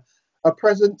is a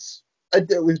presents,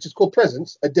 which is called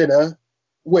Presents, a dinner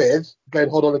with Glenn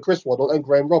Hoddle and Chris Waddle and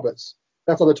Graham Roberts.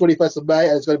 That's on the 21st of May,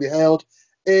 and it's going to be held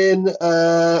in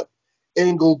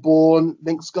Inglebourne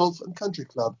Links Golf and Country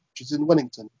Club, which is in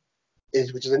Wellington,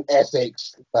 which is in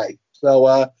Essex, Bay. So,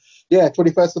 yeah,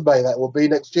 21st of May, that will be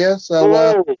next year.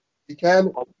 So, you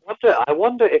can. I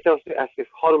wonder if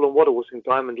Hoddle and Waddle was in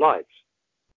Diamond Lights.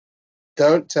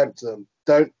 Don't tempt them.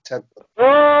 Don't tempt them.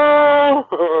 Oh!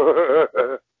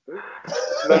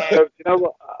 No, you know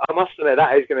what? I must admit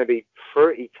that is going to be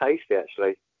pretty tasty,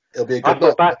 actually. It'll be a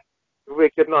good night. It'll be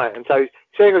a good night. And so,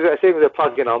 seeing as we're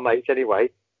plugging our mates anyway,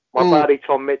 my buddy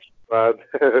Tom Mitch,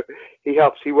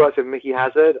 he works with Mickey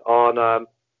Hazard on,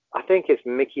 I think it's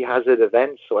Mickey Hazard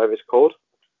Events, or whatever it's called.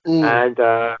 And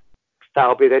they're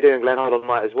doing Glenn Hoddle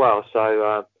night as well.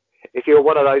 So, if you're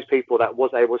one of those people that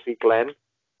was able to see Glenn,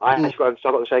 I actually got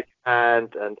to shake his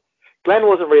hand, and Glenn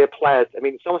wasn't really a player. I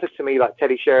mean, someone said to me like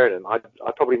Teddy Sheringham. I'd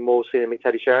probably more seen him meet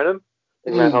Teddy Sheringham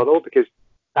than Glenn Hoddle because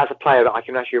that's a player that I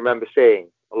can actually remember seeing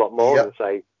a lot more than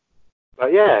say.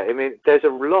 But yeah, I mean, there's a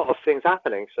lot of things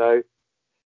happening, so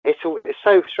it's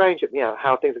so strange,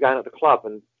 how things are going at the club,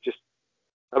 and just,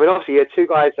 I mean, obviously you had two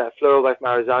guys that flew away from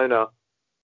Arizona.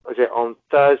 Was it on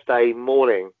Thursday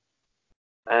morning?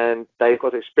 And they've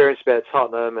got to experience a bit of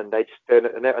Tottenham, and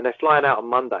they're flying out on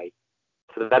Monday,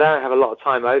 so they don't have a lot of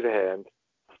time over here. And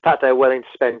the fact they're willing to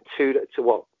spend 2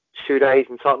 days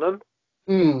in Tottenham,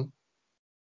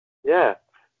 yeah.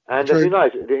 And who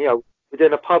knows? We're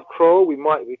doing a pub crawl. We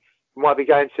might be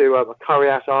going to a curry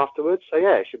house afterwards. So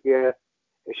yeah, it should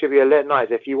be a lit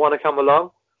night. If you want to come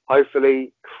along,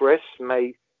 hopefully Chris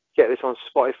may get this on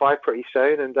Spotify pretty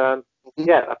soon. And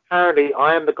yeah, apparently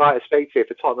I am the guy to speak to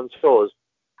for Tottenham Tours.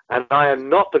 And I am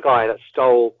not the guy that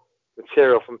stole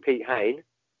material from Pete Hain.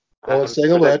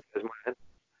 Saying a word.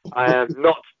 I am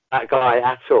not that guy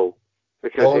at all.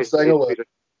 because I'm saying a word.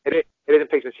 it isn't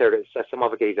Pig's material. It's some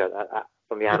other geezer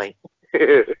from the Annie.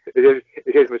 it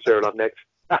is material up next.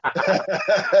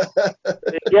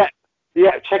 yeah,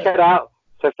 check it out.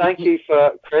 So thank you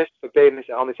for Chris for being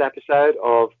on this episode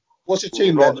of What's your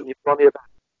team then?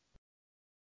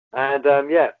 And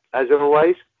as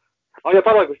always. Oh yeah,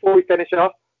 by the way, before we finish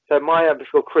off, so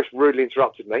before Chris rudely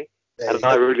interrupted me, and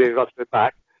I rudely interrupted him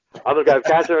back, I'm gonna go with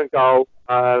Gazza and goal.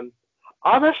 I'm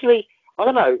actually, I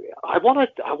don't know, I want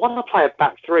to play a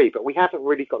back three, but we haven't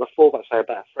really got the fullbacks to play a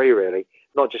back three really,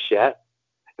 not just yet.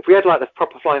 If we had like the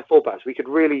proper flying fullbacks, we could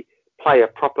really play a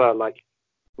proper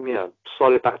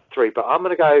solid back three. But I'm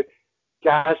gonna go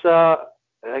Gazza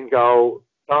and goal.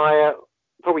 Dyer,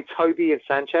 probably Toby and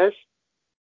Sanchez.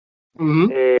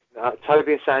 Mm-hmm.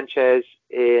 Toby and Sanchez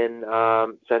in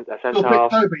centre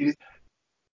half. Toby.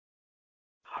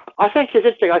 I think it's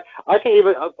interesting. I think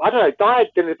even I don't know. Dyer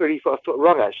didn't really put a foot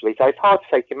wrong actually, so it's hard to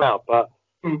take him out. But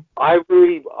I'm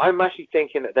actually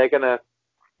thinking that they're gonna.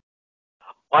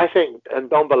 I think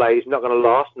Ndombele is not going to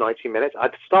last 90 minutes.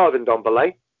 I'd start with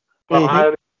Ndombele, but I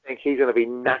only think he's going to be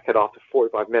knackered after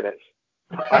 45 minutes.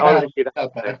 I honestly see that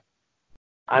happening.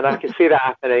 And I can see that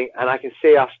happening, and I can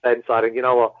see us then deciding, you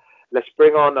know what, let's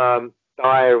bring on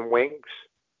Dyer and Winks,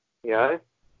 and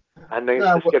then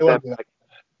just give them.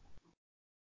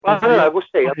 I don't know. We'll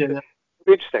see. It'll be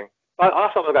interesting. But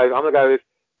that's what I'm going to go. I'm going to go with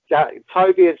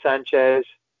Toby and Sanchez,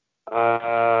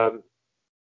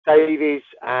 Davies,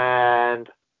 and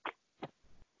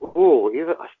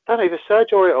either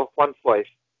Sergio or Juan Foyth.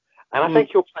 And I think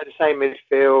he'll play the same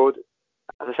midfield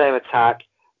and the same attack,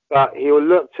 but he'll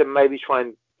look to maybe try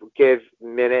and give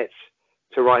minutes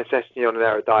to Ryan Sessegnon and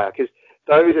Eric Dyer, because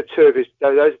those are two of his.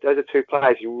 Those are two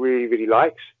players he really, really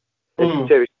likes. They're two of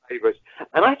his favourites.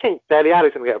 And I think Dele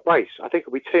Alli's going to get a brace. I think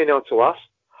it'll be 2-0 to us.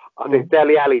 I think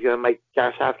Dele Alli's going to make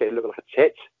Gareth Southgate look like a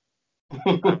tit.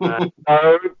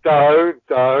 Don't.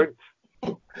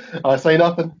 I say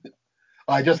nothing.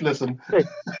 I just listen.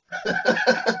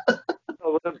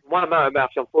 One amount of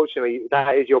mouths, unfortunately,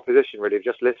 that is your position, really,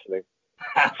 just listening.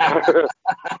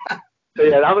 So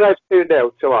yeah, I'm going to go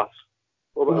 2-0 to us.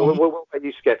 What about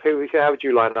you, Skip? How would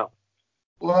you line up?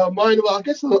 Well, I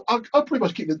guess I'll pretty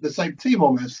much keep the same team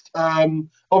almost.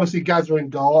 Obviously, Gazza in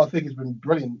goal, I think has been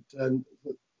brilliant. And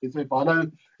I know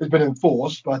it's been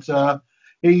enforced, but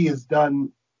he has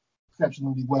done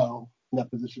exceptionally well in that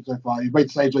position so far. He's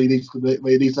made saves where he needs to.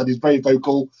 He's very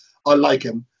vocal. I like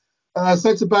him.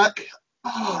 Centre back,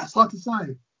 it's hard to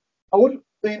say.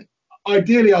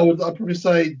 Ideally, I'd probably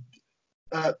say,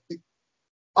 why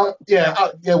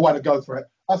to go for it?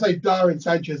 I'd say Dyer and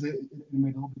Sanchez in the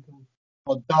middle,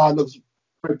 because Dyer looks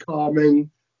very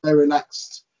calming, very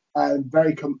relaxed, and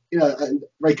very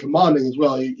commanding as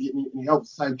well. He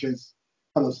helps Sanchez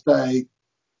kind of stay,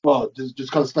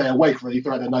 just kind of stay awake really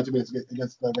throughout the 90 minutes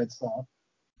against the Red Star.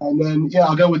 And then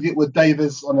I'll go with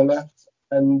Davies on the left,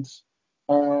 and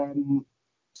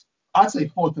I'd say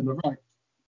Foyth on the right.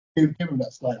 Give him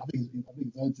that start. I think he's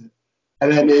earned it.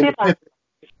 And then I can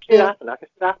see it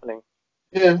happening.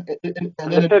 Yeah, and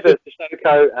then the pivot to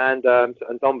Sissoko and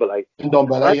Ndombele.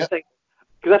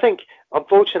 Because I think,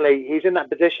 unfortunately, he's in that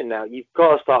position now. You've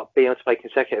got to start being able to play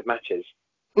consecutive matches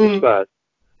with Spurs.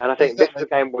 And I think this is the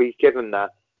game where you give him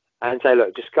that and say,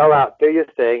 look, just go out, do your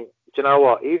thing. Do you know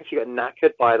what? Even if you get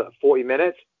knackered by 40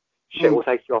 minutes, we'll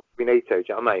take you off if we need to. Do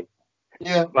you know what I mean?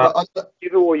 Yeah, but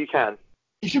give it all you can.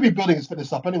 He should be building his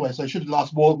fitness up anyway, so he should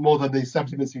last more than the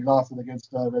 70 minutes he lasted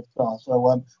against Red Star. So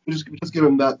we'll just give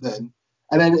him that then.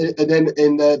 And then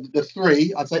in the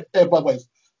three, I'd say, by the way, it's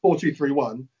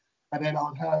 4-2-3-1. And then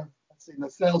I'd have, Lo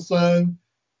Celso.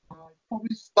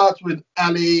 Probably start with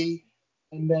Ali.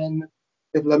 And then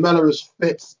if Lamela is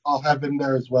fit, I'll have him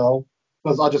there as well.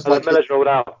 Because I just like Lamela's rolled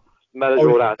out.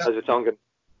 Rolled out as a Tongan.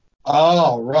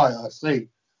 Oh, right, I see.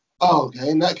 Oh, okay.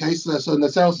 In that case, so Lo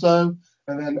Celso,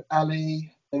 and then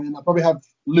Ali, and then I'll probably have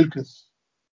Lucas.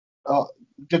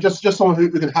 Just someone who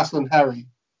can hassle and harry.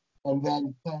 And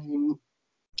then Kane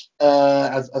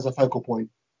as a focal point.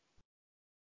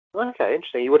 Okay,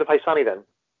 interesting. You would have played Sonny then?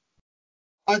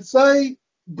 I'd say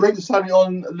bring Sonny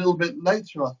on a little bit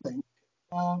later, I think.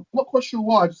 Not quite sure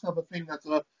why. I just have a feeling that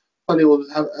Sonny will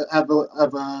have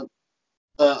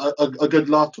a good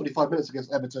last 25 minutes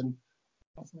against Everton.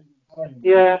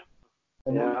 Yeah.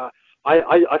 Yeah.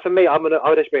 I for me, I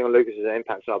would just bring on Lucas as an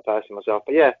impact star person myself.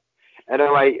 But yeah.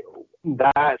 Anyway,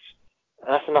 that's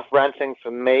enough ranting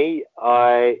for me.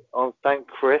 I thank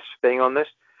Chris for being on this,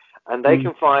 and they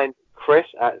can find Chris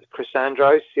at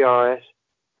Chrisandro,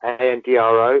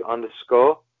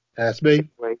 CRSANDRO_. That's me.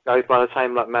 Where he goes by the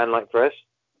same man like Chris.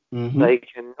 They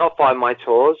can not find my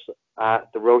tours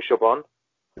at the Real Chabon.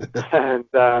 and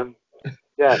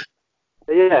yeah,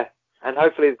 yeah, and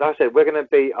hopefully, like I said, we're going to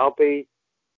be. I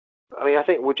mean, I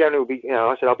think we'll generally be.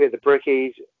 I said I'll be at the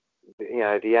Brickies.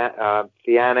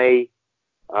 The Annie,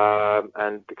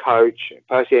 and the coach,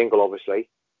 Percy Ingle, obviously,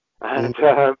 and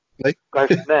go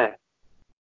from there.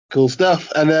 Cool stuff.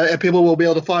 And people will be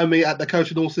able to find me at the Coach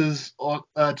and Horses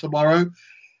tomorrow.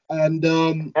 And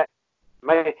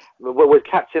with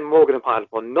Captain Morgan and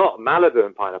Pineapple, not Malibu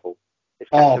and Pineapple.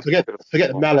 Forget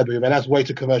Malibu, man. That's way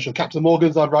too commercial. Captain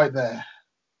Morgan's on right there.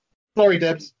 Sorry,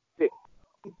 Debs.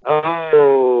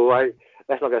 Oh, right.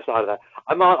 Let's not get started there.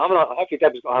 Hopefully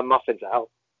Deb's got her muffins out.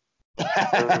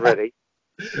 Ready.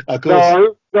 Of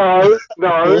course. No. Of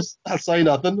course. I'll say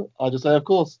nothing. I'll just say, of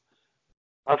course.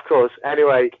 Of course.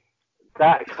 Anyway,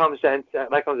 that comes in. So,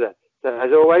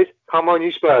 as always, come on,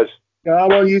 you Spurs.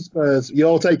 Come on, you Spurs. You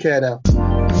all take care now.